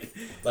between like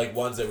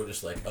ones that were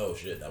just like, oh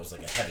shit, that was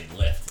like a heavy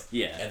lift.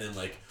 Yeah. And then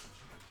like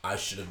I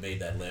should have made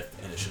that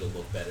lift and it should have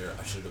looked better.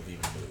 I should have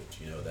even moved.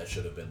 You know, that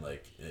should have been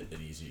like an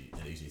easy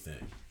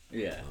thing.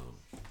 Yeah.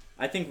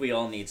 I think we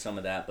all need some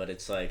of that, but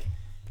it's like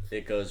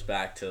it goes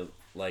back to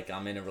like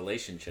I'm in a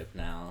relationship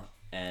now,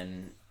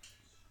 and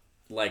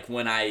like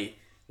when I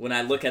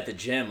look at the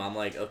gym, I'm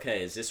like,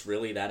 okay, is this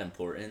really that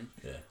important?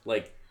 Yeah.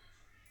 Like,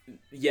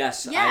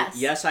 yes.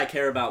 I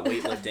care about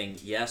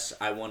weightlifting. Yes,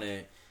 I want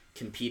to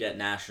compete at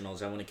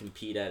nationals. I want to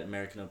compete at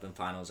American Open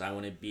finals. I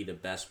want to be the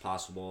best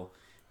possible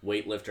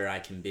weightlifter I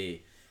can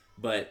be.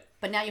 But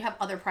now you have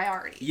other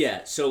priorities.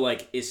 Yeah. So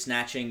like, is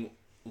snatching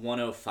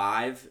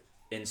 105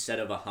 instead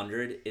of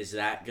 100, is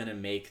that gonna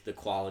make the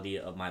quality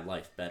of my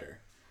life better?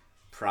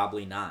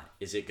 Probably not.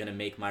 Is it gonna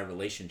make my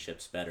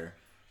relationships better?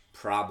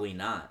 Probably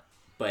not.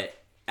 But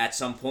at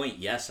some point,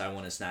 yes, I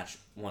want to snatch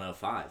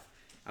 105.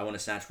 I want to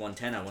snatch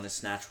 110. I want to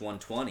snatch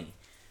 120.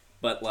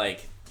 But,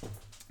 like,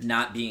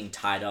 not being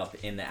tied up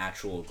in the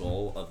actual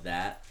goal of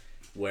that,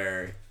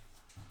 where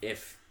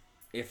if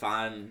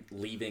I'm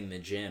leaving the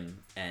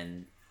gym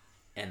and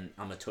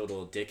I'm a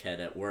total dickhead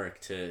at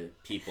work to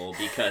people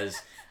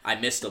because I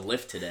missed a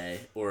lift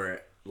today,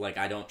 or, like,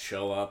 I don't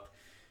show up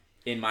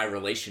in my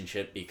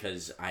relationship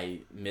because I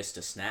missed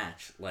a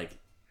snatch, like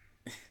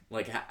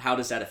how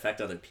does that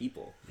affect other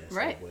people? Yes,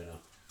 right.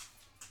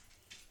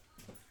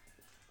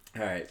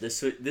 All right,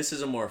 this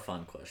is a more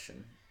fun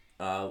question.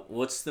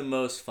 What's the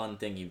most fun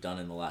thing you've done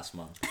in the last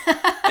month?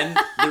 And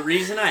the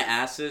reason I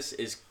asked this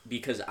is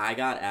because I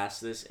got asked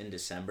this in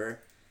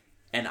December,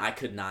 and I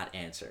could not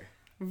answer.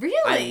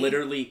 Really? I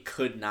literally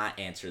could not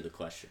answer the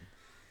question.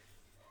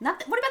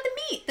 What about the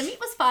meat? The meat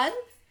was fun.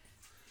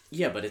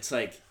 Yeah, but it's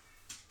like...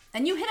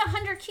 And you hit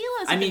 100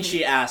 kilos. I mean,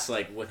 she asked,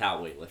 like,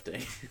 without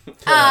weightlifting. But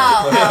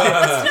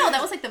still, that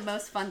was, like, the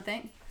most fun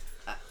thing.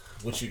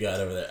 What you got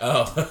over there?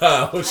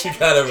 Oh, what you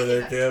got over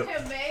there, Kim?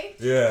 Me?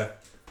 Yeah.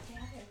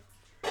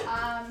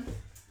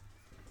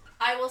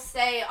 I will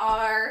say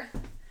our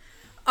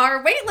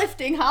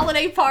weightlifting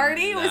holiday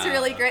party was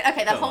really great.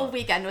 Okay, the whole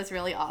weekend was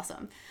really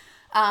awesome.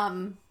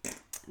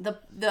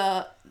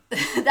 The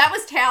that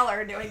was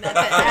Taylor doing that to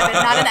Evan,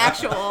 not an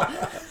actual.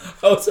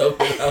 I was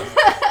hoping I was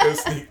going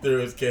to sneak through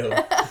his Kim.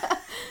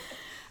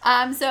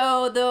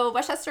 So the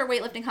Westchester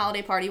weightlifting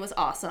holiday party was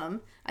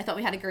awesome. I thought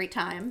we had a great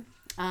time.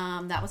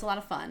 That was a lot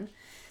of fun.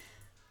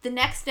 The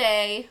next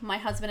day, my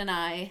husband and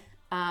I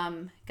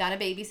got a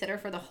babysitter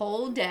for the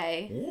whole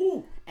day.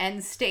 Ooh.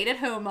 And stayed at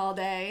home all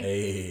day.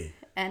 Hey.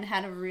 And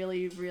had a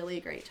really, really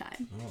great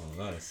time.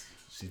 Oh, nice.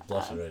 She's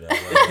blushing right now.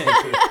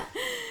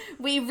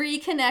 We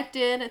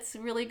reconnected. It's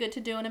really good to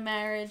do in a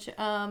marriage.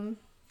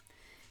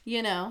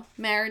 You know,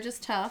 marriage is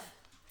tough.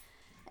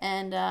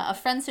 And a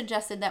friend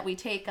suggested that we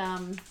take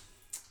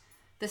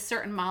this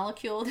certain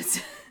molecule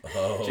that's...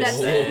 Oh.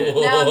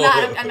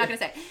 No, I'm not going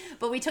to say.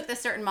 But we took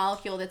this certain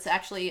molecule that's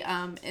actually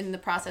in the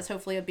process,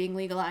 hopefully, of being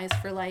legalized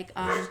for, like,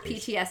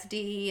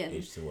 PTSD and...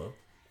 H2O?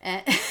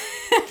 And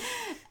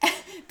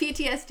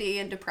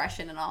PTSD and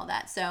depression and all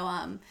that.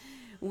 So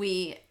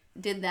we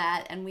did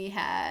that and we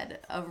had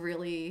a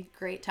really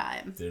great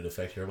time. Did it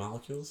affect your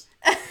molecules?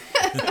 You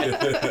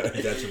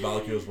got your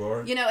molecules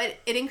roaring? You know,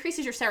 it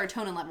increases your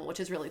serotonin level,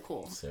 which is really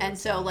cool. And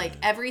so, like,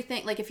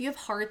 everything, like, if you have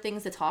hard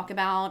things to talk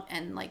about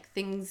and, like,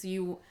 things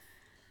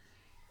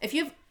if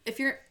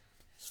you're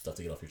stuff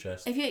to get off your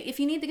chest. If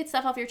you need to get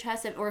stuff off your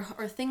chest or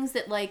things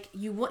that, like,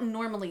 you wouldn't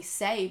normally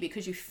say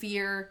because you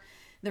fear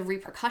the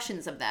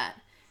repercussions of that,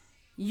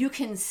 you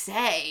can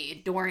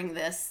say during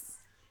this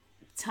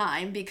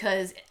time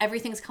because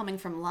everything's coming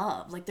from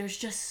love. Like, there's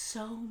just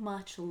so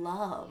much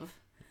love.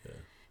 Yeah.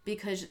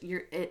 Because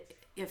you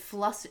get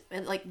flushed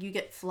with,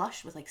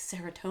 like,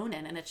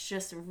 serotonin, and it's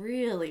just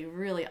really,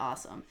 really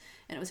awesome.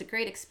 And it was a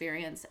great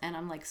experience, and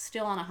I'm, like,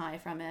 still on a high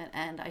from it,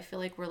 and I feel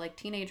like we're, like,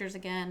 teenagers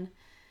again,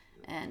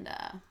 and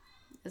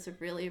it's a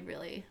really,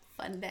 really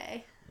fun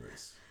day.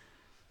 Nice.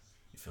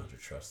 You found your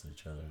trust in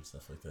each other and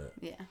stuff like that.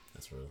 Yeah.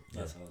 That's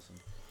awesome.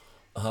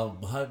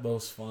 My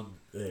most fun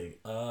thing.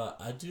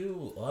 I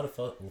do a lot of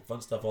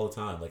fun stuff all the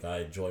time. Like, I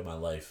enjoy my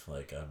life.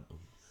 Like, I'm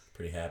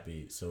pretty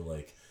happy. So,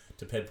 like,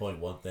 to pinpoint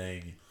one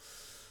thing,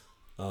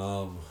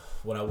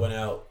 when I went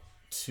out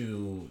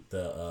to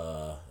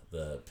the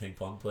ping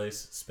pong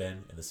place,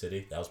 Spin, in the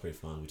city, that was pretty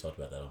fun. We talked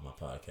about that on my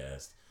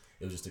podcast.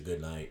 It was just a good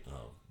night.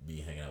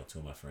 Me hanging out with two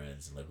of my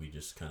friends, and, like, we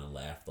just kind of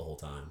laughed the whole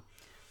time.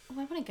 Oh,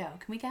 I want to go.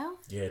 Can we go?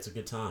 Yeah, it's a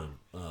good time.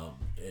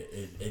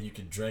 And you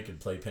can drink and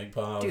play ping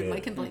pong. Dude,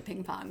 Mike can play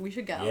ping pong. We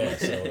should go. Yeah,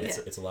 so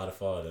it's a lot of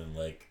fun. And,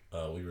 like,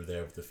 we were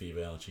there with the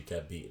female, and she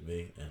kept beating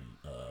me.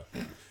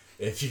 And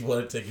if you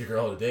want to take your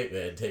girl on a date,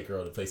 man, take her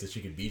on a place that she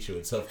can beat you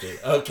in something.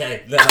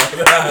 Okay, no,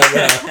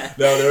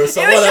 there was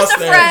someone else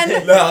there.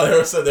 Friend. No,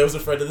 there was a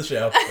friend of the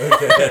show.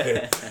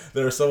 Okay,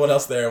 there was someone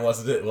else there.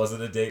 It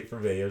wasn't a date for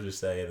me. I was just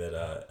saying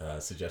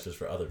that suggestions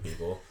for other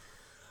people.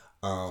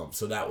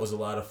 So that was a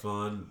lot of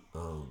fun.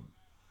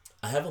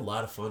 I have a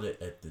lot of fun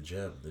at the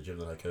gym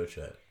that I coach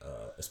at,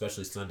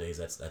 especially Sundays.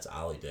 That's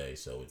Ollie Day,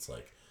 so it's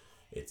like,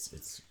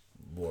 it's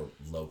more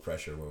low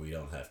pressure where we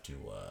don't have to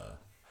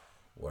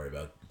worry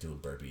about doing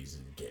burpees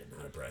and getting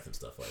out of breath and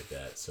stuff like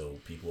that. So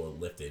people are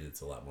lifting.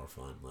 It's a lot more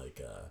fun. Like,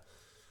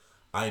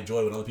 I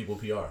enjoy when other people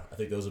PR. I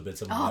think those have been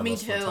some of my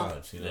most fun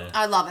times. You know,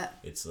 I love it.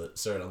 It's a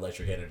certain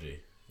electric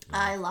energy. You know?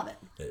 I love it.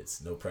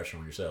 It's no pressure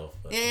on yourself.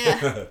 But.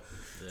 Yeah.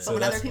 So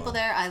when other people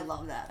there, I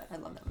love that. I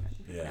love that.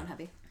 Yeah. I'm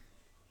happy.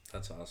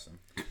 That's awesome.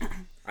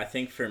 I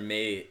think for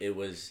me, it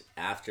was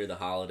after the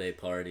holiday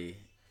party,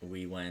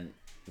 we went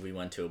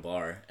to a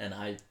bar, and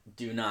I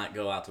do not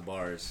go out to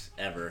bars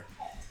ever,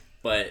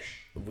 but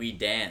we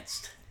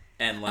danced.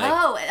 And, like,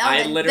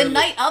 the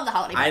night of the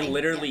holiday party. I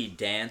literally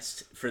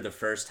danced for the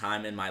first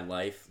time in my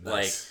life.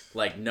 Nice.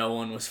 Like no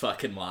one was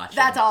fucking watching.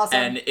 That's awesome.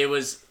 And it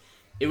was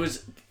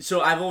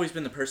so I've always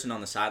been the person on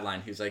the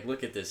sideline who's like,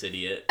 look at this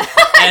idiot.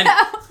 And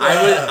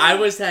I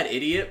was that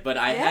idiot, but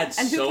I had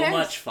so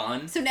much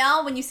fun. So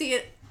now when you see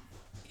it,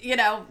 you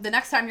know, the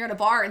next time you're at a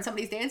bar and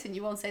somebody's dancing,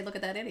 you won't say, look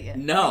at that idiot.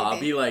 No, I'll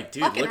be like,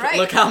 dude,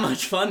 look how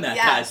much fun that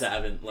guy's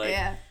having. Like,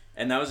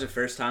 and that was the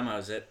first time I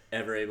was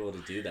ever able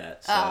to do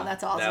that. So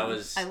that's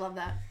awesome. I love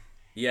that.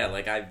 Yeah,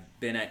 like, I've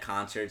been at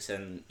concerts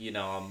and, you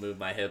know, I'll move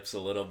my hips a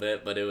little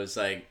bit, but it was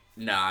like,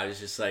 no, I was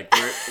just like,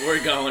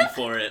 we're going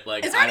for it.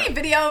 Like, is there any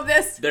video of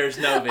this? There's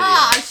no video.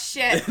 Ah,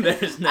 shit.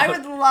 I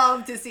would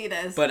love to see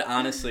this. But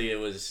honestly, it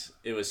was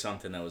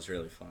something that was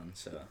really fun.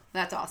 So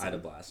that's awesome. I had a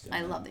blast.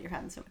 I love that you're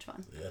having so much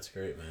fun. Yeah, that's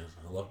great, man.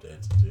 I love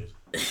dancing,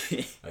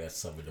 dude. I got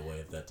something to weigh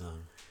at that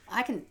time.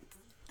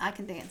 I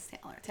can dance,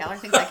 Taylor. Taylor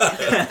thinks I can't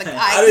dance, but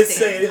I didn't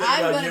say anything I'm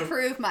about going to you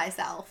prove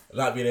myself.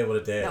 not being able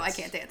to dance. No, I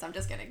can't dance. I'm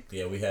just kidding.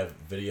 Yeah, we have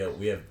video.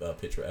 We have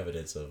picture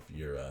evidence of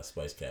your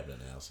spice cabinet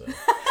now. So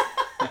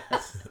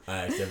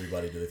I asked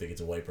everybody, do they think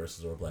it's a white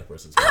person's or a black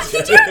person's spice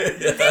Did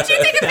cabinet?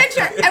 you take a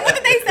picture? And what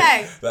did they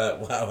say?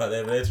 Wow, they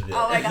haven't answered yet.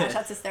 Oh my gosh,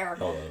 that's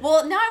hysterical. Hold on.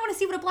 Well, now I want to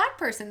see what a black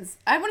person's.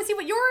 I want to see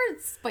what your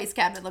spice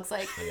cabinet looks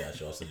like. I got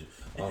you. I'll send you.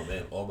 Oh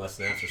man, all my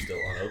snaps are still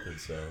unopened,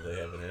 so they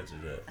haven't answered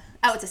yet.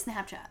 Oh, it's a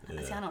Snapchat.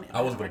 Yeah. See, I don't even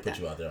I wasn't know gonna put that.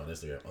 you out there on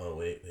Instagram. Oh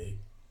wait.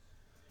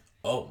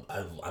 Oh,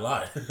 I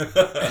lied.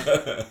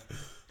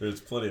 There's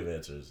plenty of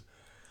answers.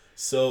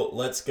 So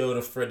let's go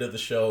to friend of the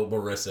show,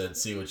 Marissa, and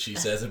see what she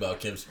says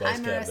about Kim's spice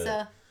Hi, cabinet.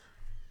 Marissa.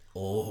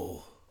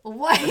 Oh.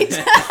 White.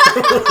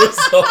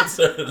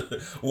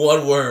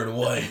 One word,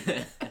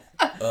 white.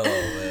 Oh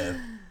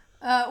man.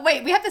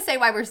 Wait, we have to say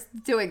why we're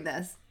doing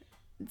this.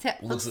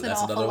 Looks an like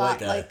that's awful another lot white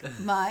guy. like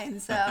mine.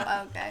 So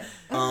okay.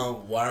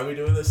 Why are we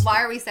doing this?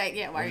 Why are we saying?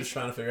 Yeah, why We're are you? just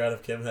trying to figure out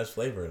if Kim has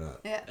flavor or not.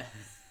 Yeah.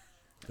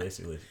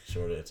 Basically,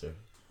 short answer.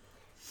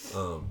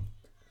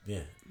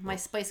 Yeah. My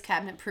spice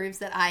cabinet proves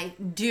that I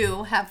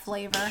do have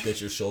flavor. That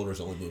your shoulders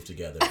only move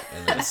together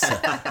and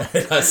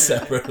not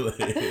separately.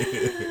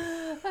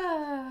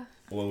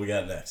 What we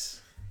got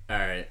next? All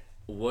right.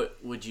 What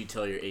would you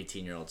tell your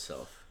 18-year-old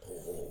self?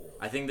 Oh.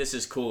 I think this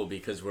is cool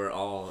because we're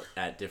all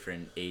at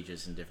different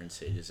ages and different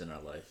stages in our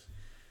life.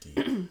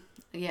 Deep.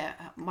 Yeah,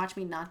 watch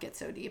me not get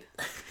so deep.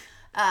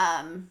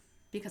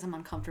 Because I'm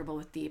uncomfortable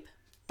with deep.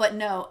 But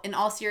no, in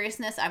all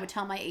seriousness, I would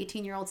tell my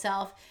 18-year-old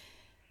self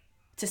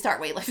to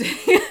start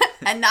weightlifting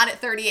and not at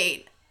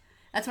 38.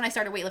 That's when I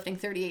started weightlifting,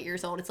 38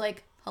 years old. It's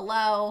like,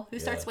 hello, who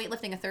starts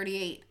weightlifting at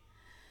 38?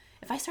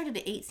 If I started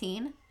at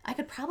 18, I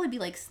could probably be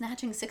like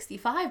snatching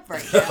 65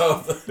 right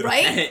now,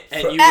 right?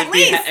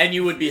 And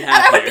you would be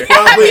happier.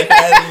 Probably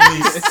at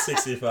least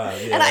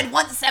 65. Yeah. And I'd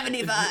want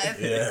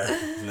 75. Yeah.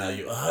 Now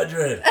you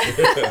 100.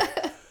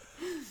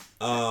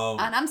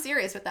 And I'm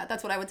serious with that.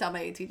 That's what I would tell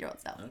my 18-year-old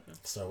self. Okay.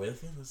 Start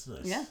with it? That's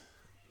nice. Yeah.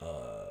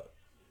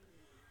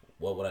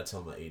 What would I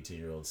tell my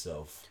 18-year-old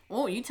self?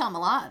 Oh, you tell him a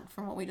lot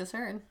from what we just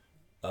heard.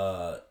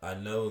 I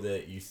know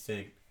that you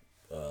think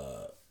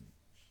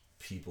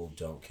people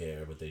don't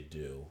care, but they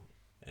do.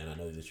 And I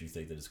know that you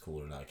think that it's cool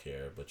to not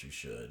care, but you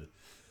should.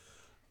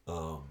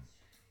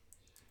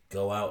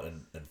 Go out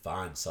and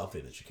find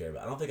something that you care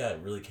about. I don't think I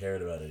really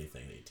cared about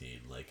anything at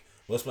 18. Like,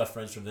 most of my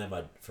friends from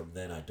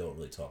then I don't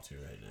really talk to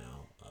right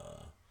now.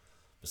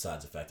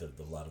 Besides the fact that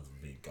a lot of them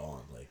being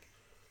gone. Like,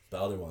 the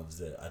other ones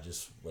that I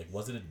just, like,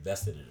 wasn't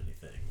invested in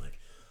anything. Like,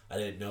 I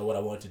didn't know what I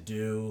wanted to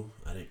do.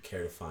 I didn't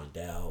care to find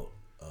out.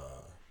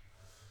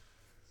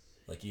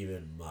 Like,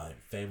 even my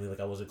family, like,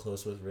 I wasn't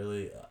close with,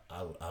 really.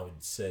 I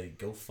would say,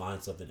 go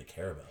find something to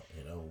care about,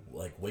 you know?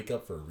 Like, wake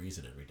up for a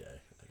reason every day,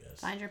 I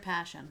guess. Find your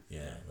passion.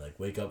 Yeah, like,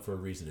 wake up for a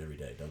reason every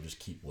day. Don't just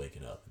keep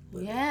waking up. And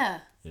living, Yeah.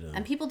 you know?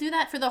 And people do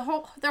that for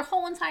their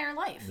whole entire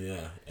life.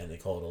 Yeah, and they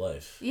call it a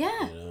life.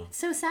 Yeah. You know? It's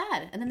so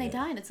sad. And then they Yeah.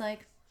 die, and it's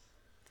like,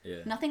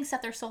 Yeah. nothing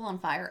set their soul on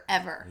fire,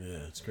 ever. Yeah,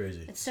 it's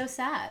crazy. It's so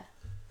sad.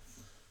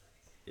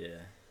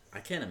 Yeah.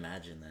 I can't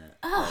imagine that.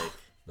 Oh. Like,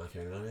 Not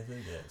caring about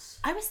anything? Yes.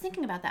 I was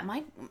thinking about that.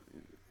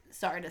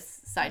 Sorry to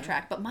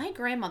sidetrack, but my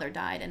grandmother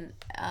died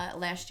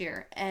last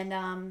year,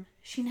 and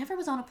she never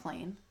was on a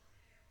plane.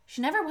 She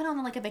never went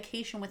on like a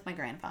vacation with my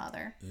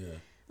grandfather. Yeah.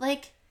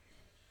 Like,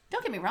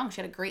 don't get me wrong,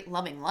 she had a great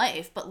loving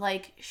life, but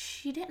like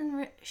she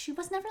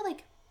was never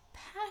like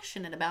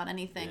passionate about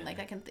anything. Yeah. Like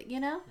I can think,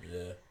 you know.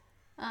 Yeah.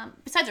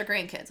 Besides her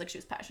grandkids, like she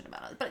was passionate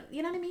about it. But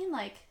you know what I mean,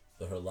 like.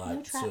 But her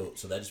life,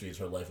 so that just means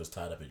her life was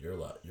tied up in your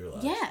life. Yeah,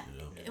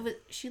 You know? it was.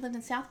 She lived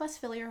in Southwest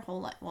Philly her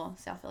whole life. Well,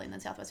 South Philly and then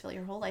Southwest Philly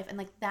her whole life, and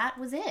like that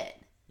was it.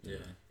 yeah.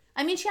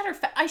 I mean, she had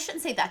her. I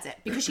shouldn't say that's it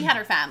because she had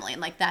her family,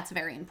 and like that's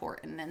very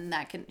important, and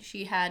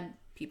she had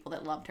people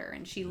that loved her,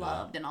 and she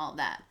loved, and all of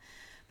that.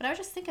 But I was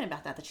just thinking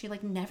about that she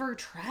like never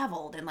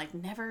traveled and like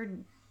never.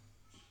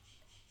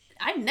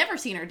 I've never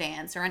seen her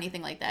dance or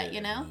anything like that,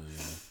 you know.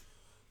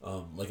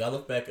 Like I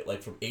look back at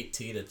like from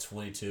 18 to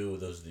 22,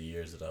 those are the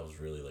years that I was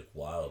really like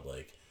wild.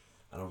 Like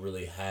I don't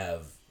really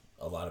have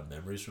a lot of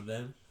memories from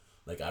then.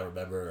 Like I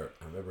remember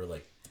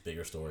like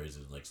bigger stories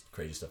and like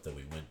crazy stuff that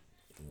we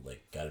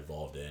got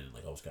involved in, and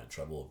like almost got in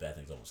trouble, bad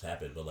things almost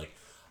happened. But like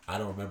I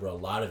don't remember a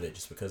lot of it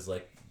just because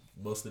like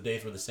most of the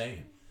days were the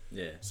same.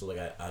 Yeah. So like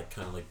I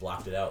kind of like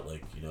blocked it out.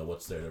 Like, you know,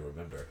 what's there to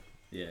remember?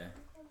 Yeah.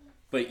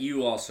 But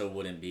you also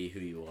wouldn't be who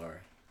you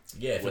are.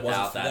 Yeah, if without it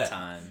wasn't for that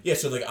time. Yeah,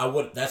 so like I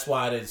would. That's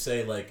why I didn't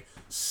say like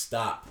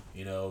stop.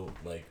 You know,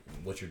 like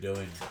what you're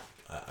doing,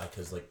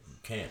 because like you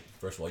can't.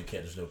 First of all, you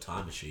can't. There's no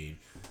time machine,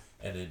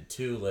 and then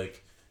two,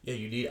 like yeah,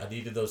 I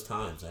needed those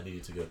times. I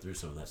needed to go through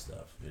some of that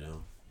stuff. You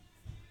know.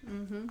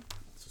 Mm-hmm.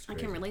 So I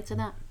can relate to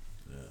that.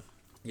 Yeah.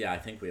 Yeah, I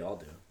think we all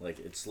do. Like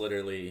it's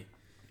literally,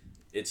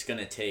 it's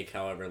gonna take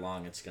however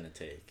long it's gonna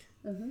take.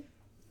 Mm-hmm.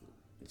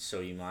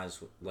 So you might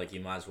as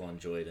well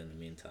enjoy it in the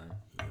meantime.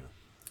 Yeah.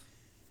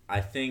 I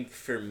think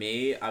for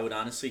me, I would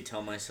honestly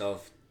tell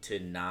myself to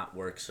not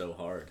work so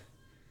hard.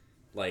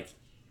 Like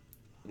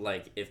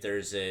if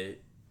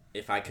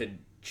I could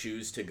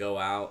choose to go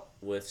out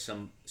with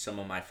some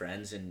of my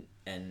friends and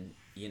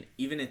you know,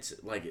 even it's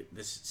like,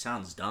 this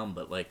sounds dumb,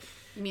 but like,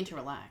 you mean to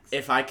relax.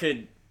 If I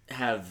could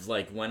have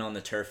like went on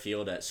the turf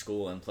field at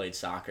school and played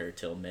soccer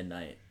till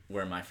midnight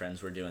where my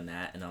friends were doing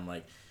that, and I'm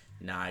like,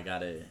 nah, I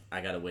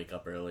gotta wake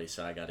up early,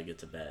 so I gotta get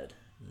to bed,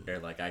 or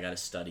like I gotta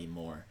study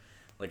more.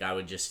 Like I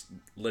would just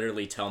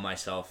literally tell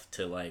myself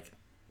to like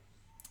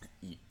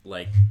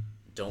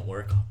don't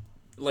work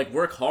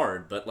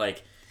hard, but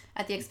like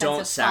at the expense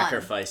don't of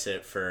sacrifice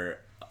it for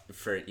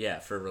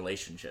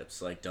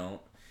relationships. Like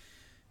don't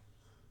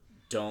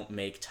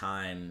make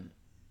time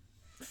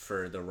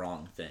for the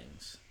wrong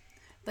things.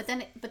 But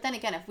then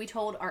again, if we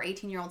told our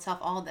 18-year-old self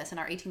all of this and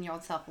our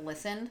 18-year-old self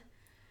listened,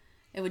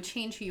 it would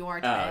change who you are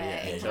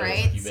today,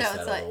 right? You missed so that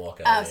it's like,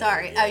 oh,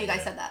 sorry. You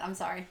guys said that. I'm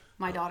sorry.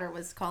 My daughter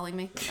was calling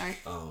me. Sorry.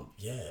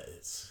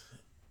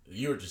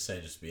 You were just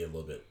saying, just be a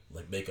little bit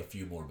like make a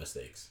few more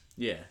mistakes.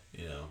 Yeah.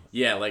 You know.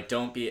 Yeah, like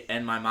don't be.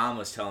 And my mom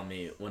was telling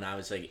me when I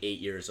was like 8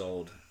 years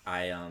old,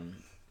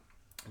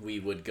 we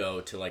would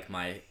go to like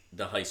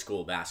the high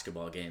school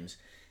basketball games,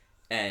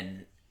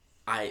 and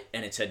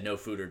it said no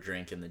food or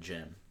drink in the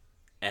gym,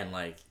 and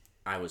like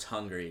I was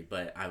hungry,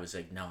 but I was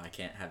like, no, I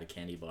can't have a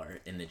candy bar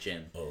in the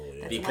gym,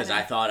 because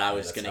I thought I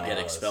was gonna get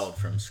expelled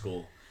from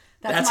school.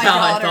 That's how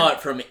I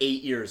thought from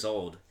 8 years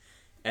old,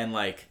 and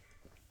like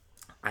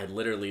I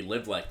literally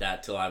lived like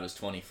that till I was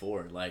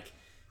 24, like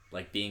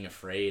being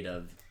afraid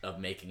of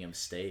making a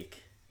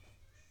mistake.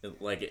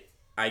 Like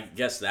I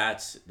guess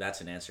that's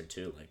an answer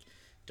too. Like,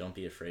 don't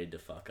be afraid to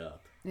fuck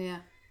up. Yeah.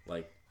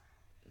 Like,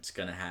 it's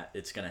gonna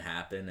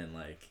happen, and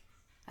like.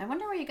 I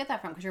wonder where you get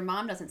that from, because your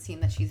mom doesn't seem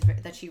that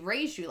she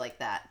raised you like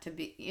that to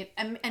be.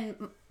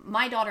 And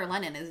my daughter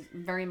Lennon is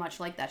very much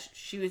like that.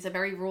 She was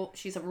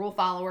she's a rule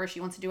follower. She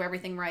wants to do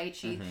everything right.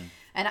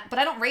 But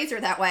I don't raise her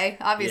that way.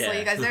 Obviously,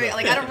 you guys know,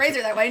 like I don't raise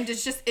her that way, and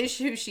just is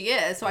who she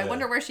is. So I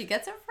wonder where she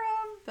gets it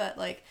from. But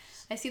like,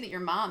 I see that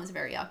your mom is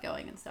very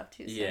outgoing and stuff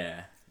too. So.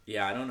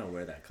 Yeah. I don't know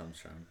where that comes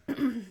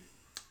from,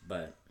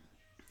 but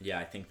yeah,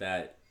 I think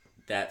that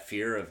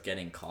fear of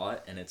getting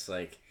caught, and it's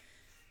like.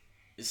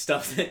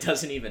 Stuff that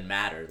doesn't even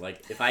matter.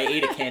 Like, if I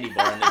ate a candy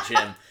bar in the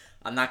gym,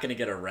 I'm not gonna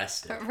get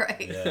arrested.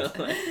 Right. Yeah.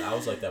 I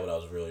was like that when I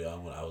was really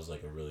young. When I was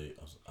like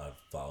I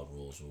followed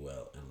rules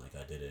well, and like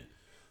I didn't.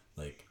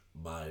 Like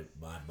my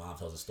mom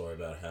tells a story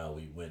about how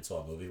we went and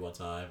saw a movie one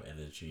time, and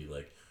then she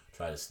like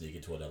tried to sneak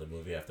into another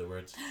movie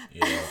afterwards.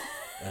 You know,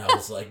 and I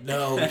was like,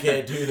 no, we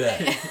can't do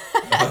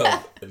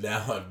that. And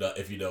now I'm not.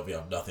 If you know me,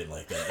 I'm nothing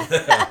like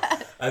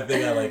that. I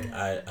think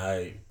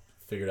I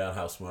figured out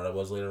how smart I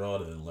was later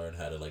on, and then learned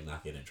how to like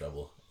not get in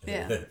trouble.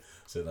 Yeah.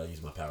 So I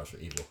use my powers for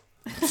evil.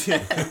 So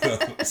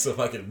if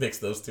I could mix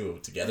those two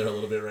together a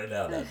little bit right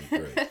now, that'd be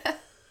great.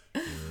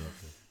 You know?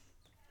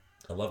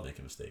 I love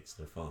making mistakes.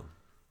 They're fun.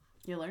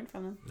 You learn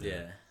from them.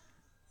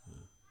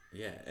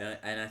 Yeah.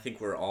 And I think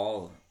we're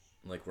all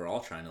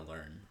trying to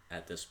learn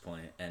at this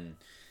point. And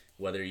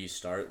whether you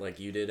start like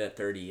you did at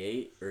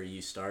 38, or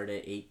you start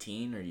at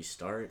 18, or you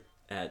start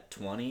at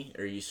 20,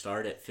 or you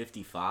start at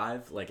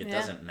 55, like it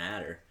doesn't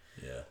matter.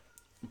 Yeah.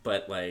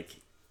 But like,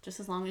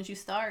 just as long as you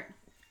start.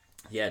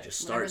 Yeah, just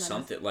start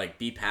something. Like,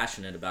 be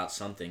passionate about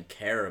something,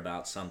 care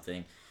about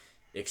something,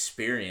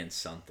 experience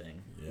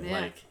something. Yeah.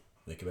 Like,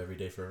 make them every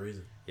day for a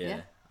reason. Yeah,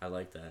 I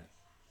like that.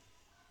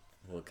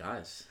 Well,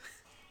 guys,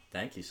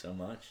 thank you so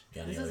much.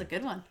 This is a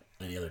good one.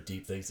 Any other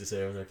deep things to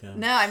say over there, Cam?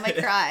 No, I might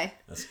cry.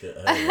 That's good.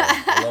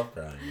 I love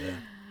crying.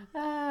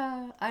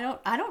 Yeah.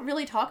 I don't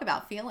really talk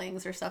about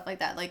feelings or stuff like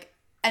that. Like.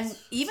 And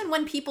even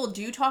when people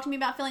do talk to me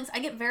about feelings, I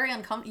get very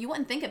uncomfortable. You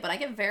wouldn't think it, but I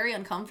get very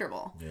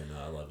uncomfortable. Yeah,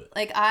 no, I love it.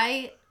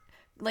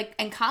 Like,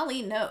 and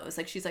Colleen knows.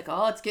 Like, she's like,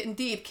 oh, it's getting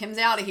deep. Kim's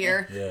out of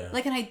here. Yeah.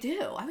 Like, and I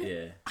do.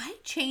 I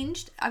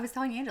changed. I was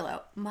telling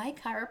Angelo, my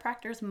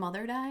chiropractor's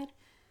mother died.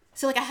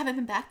 So, like, I haven't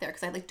been back there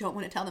because I, like, don't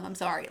want to tell them I'm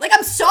sorry. Like,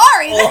 I'm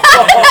sorry. Like,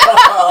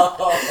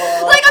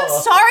 I'm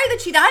sorry that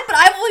she died, but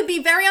I will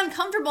be very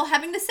uncomfortable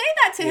having to say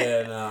that to him.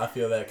 Yeah, no, I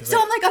feel that. So,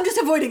 like, I'm just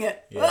avoiding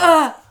it.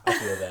 Yeah, I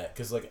feel that.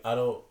 Because, like, I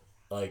don't.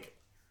 Like,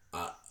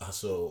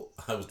 so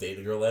I was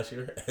dating a girl last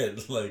year,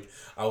 and like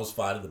I was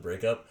fine in the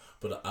breakup,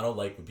 but I don't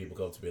like when people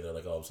come to me and they're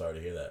like, "Oh, I'm sorry to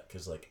hear that,"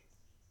 because like,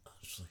 I'm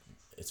just like,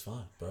 it's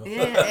fine, bro.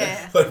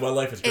 Yeah. Like my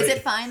life is great. Is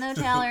it fine though,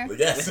 Taylor?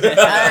 Yes. All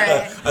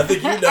right. I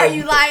think you know. Are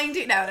you lying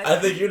to? No. I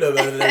think you know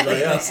better than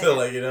everybody else. So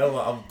like, you know,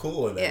 I'm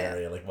cool in that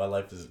area. Like my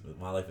life is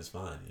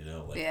fine. You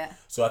know. Like,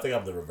 so I think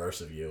I'm the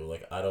reverse of you.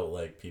 Like I don't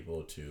like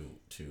people to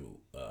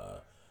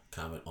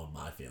comment on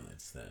my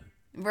feelings then.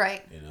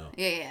 Right. You know.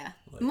 Yeah.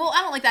 Like, well,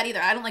 I don't like that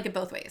either. I don't like it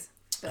both ways.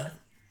 I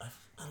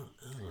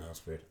don't know.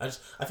 It's weird. I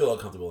feel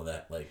uncomfortable in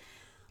that.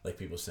 Like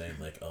people saying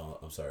like, "Oh,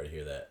 I'm sorry to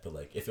hear that," but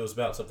like if it was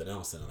about something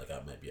else, then like I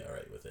might be all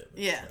right with it.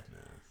 But yeah. Like,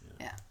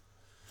 nah, yeah.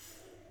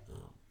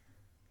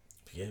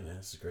 But yeah, man,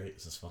 this is great.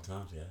 This is fun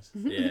times, guys.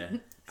 Yeah.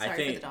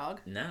 Sorry for the dog.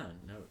 No.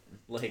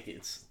 Like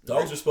it's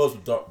dogs are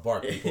supposed to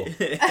bark, people.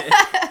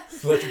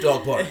 Let your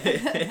dog bark.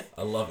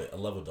 I love it. I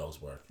love when dogs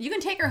bark. You can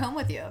take her home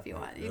with you if you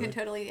want. Really? You can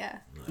totally, yeah.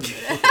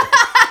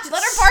 Just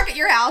let her park at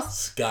your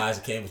house. Guys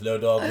that came with no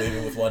dog,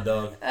 leaving with one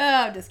dog. Oh,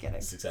 I'm just kidding.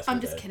 Successful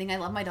I'm just day. kidding. I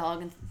love my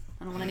dog, and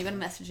I don't want anyone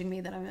messaging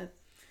me that I'm a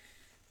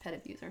pet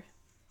abuser.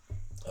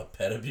 A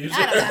pet abuser?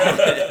 I don't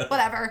know.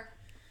 Whatever.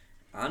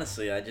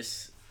 Honestly, I'll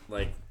just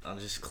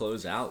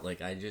close out.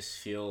 Like, I just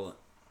feel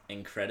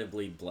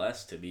incredibly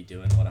blessed to be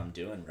doing what I'm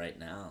doing right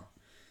now.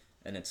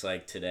 And it's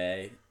like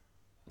today,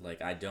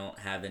 like, I don't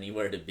have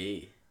anywhere to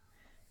be.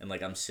 And,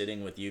 like, I'm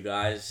sitting with you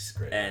guys,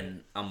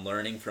 and I'm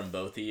learning from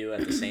both of you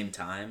at the same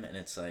time. And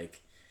it's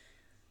like,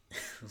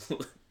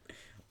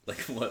 like,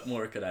 what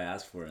more could I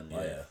ask for in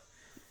life? Yeah.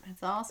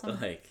 That's awesome.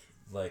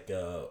 Like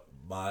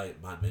my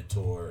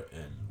mentor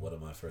and one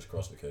of my first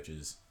CrossFit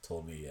coaches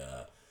told me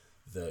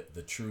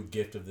the true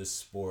gift of this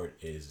sport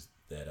is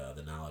that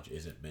the knowledge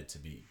isn't meant to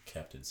be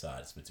kept inside.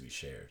 It's meant to be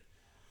shared.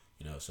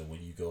 You know, so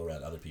when you go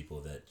around other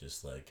people that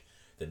just like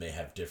that may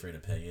have different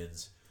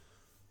opinions,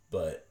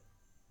 but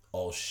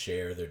all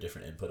share their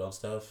different input on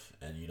stuff,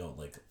 and you don't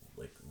like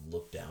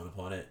look down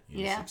upon it.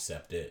 You just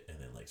accept it, and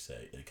then like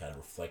say and kind of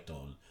reflect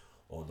on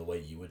the way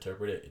you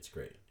interpret it. It's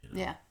great. You know?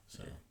 Yeah.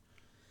 So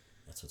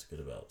that's what's good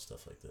about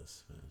stuff like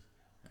this. Man.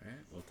 All right.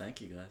 Well,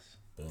 thank you guys.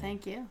 Boom.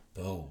 Thank you.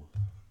 Boom.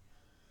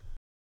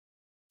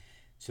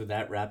 So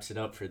that wraps it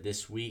up for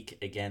this week.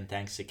 Again,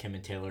 thanks to Kim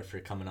and Taylor for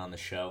coming on the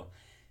show.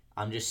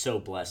 I'm just so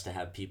blessed to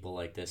have people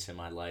like this in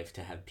my life,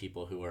 to have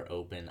people who are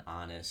open,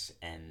 honest,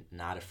 and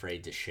not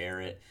afraid to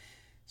share it.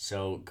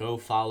 So go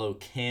follow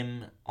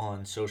Kim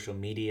on social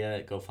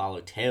media. Go follow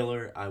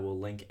Taylor. I will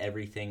link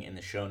everything in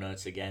the show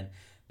notes. Again,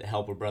 the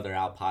Help a Brother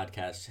Out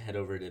podcast. Head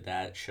over to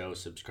that show.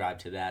 Subscribe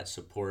to that.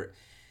 Support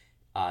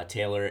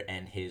Taylor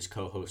and his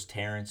co-host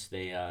Terrence.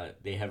 They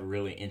have a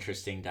really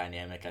interesting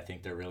dynamic. I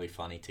think they're really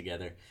funny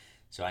together.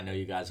 So I know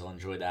you guys will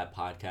enjoy that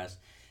podcast.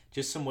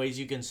 Just some ways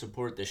you can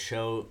support the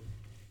show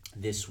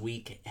this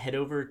week. Head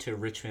over to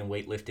Richmond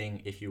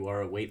Weightlifting if you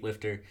are a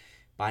weightlifter.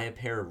 Buy a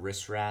pair of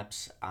wrist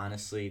wraps.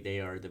 Honestly, they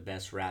are the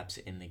best wraps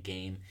in the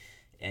game.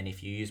 And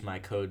if you use my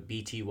code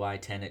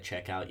BTY10 at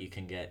checkout, you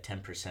can get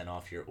 10%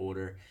 off your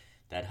order.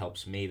 That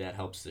helps me. That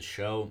helps the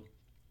show.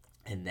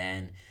 And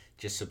then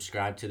just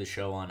subscribe to the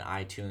show on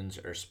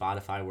iTunes or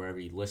Spotify, wherever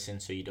you listen,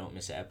 so you don't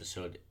miss an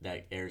episode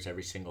that airs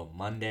every single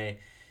Monday.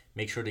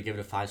 Make sure to give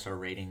it a 5-star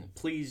rating.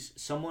 Please,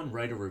 someone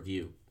write a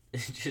review.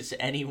 Just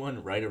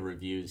anyone write a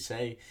review.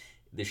 Say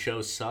the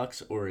show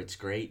sucks or it's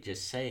great.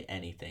 Just say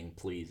anything,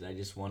 please. I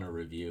just want a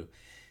review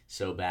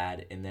so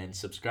bad. And then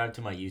subscribe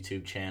to my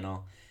YouTube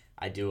channel.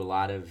 I do a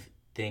lot of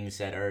things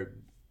that are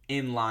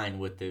in line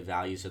with the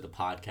values of the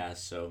podcast,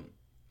 so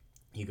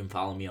you can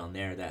follow me on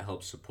there. That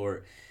helps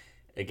support.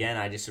 Again,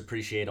 I just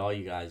appreciate all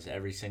you guys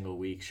every single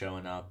week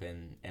showing up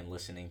and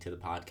listening to the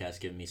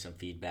podcast, giving me some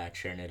feedback,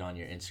 sharing it on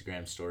your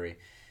Instagram story.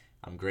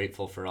 I'm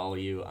grateful for all of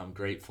you. I'm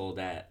grateful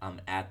that I'm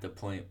at the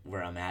point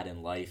where I'm at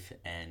in life.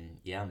 And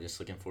yeah, I'm just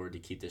looking forward to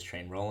keep this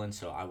train rolling.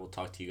 So I will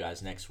talk to you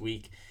guys next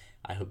week.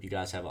 I hope you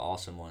guys have an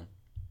awesome one.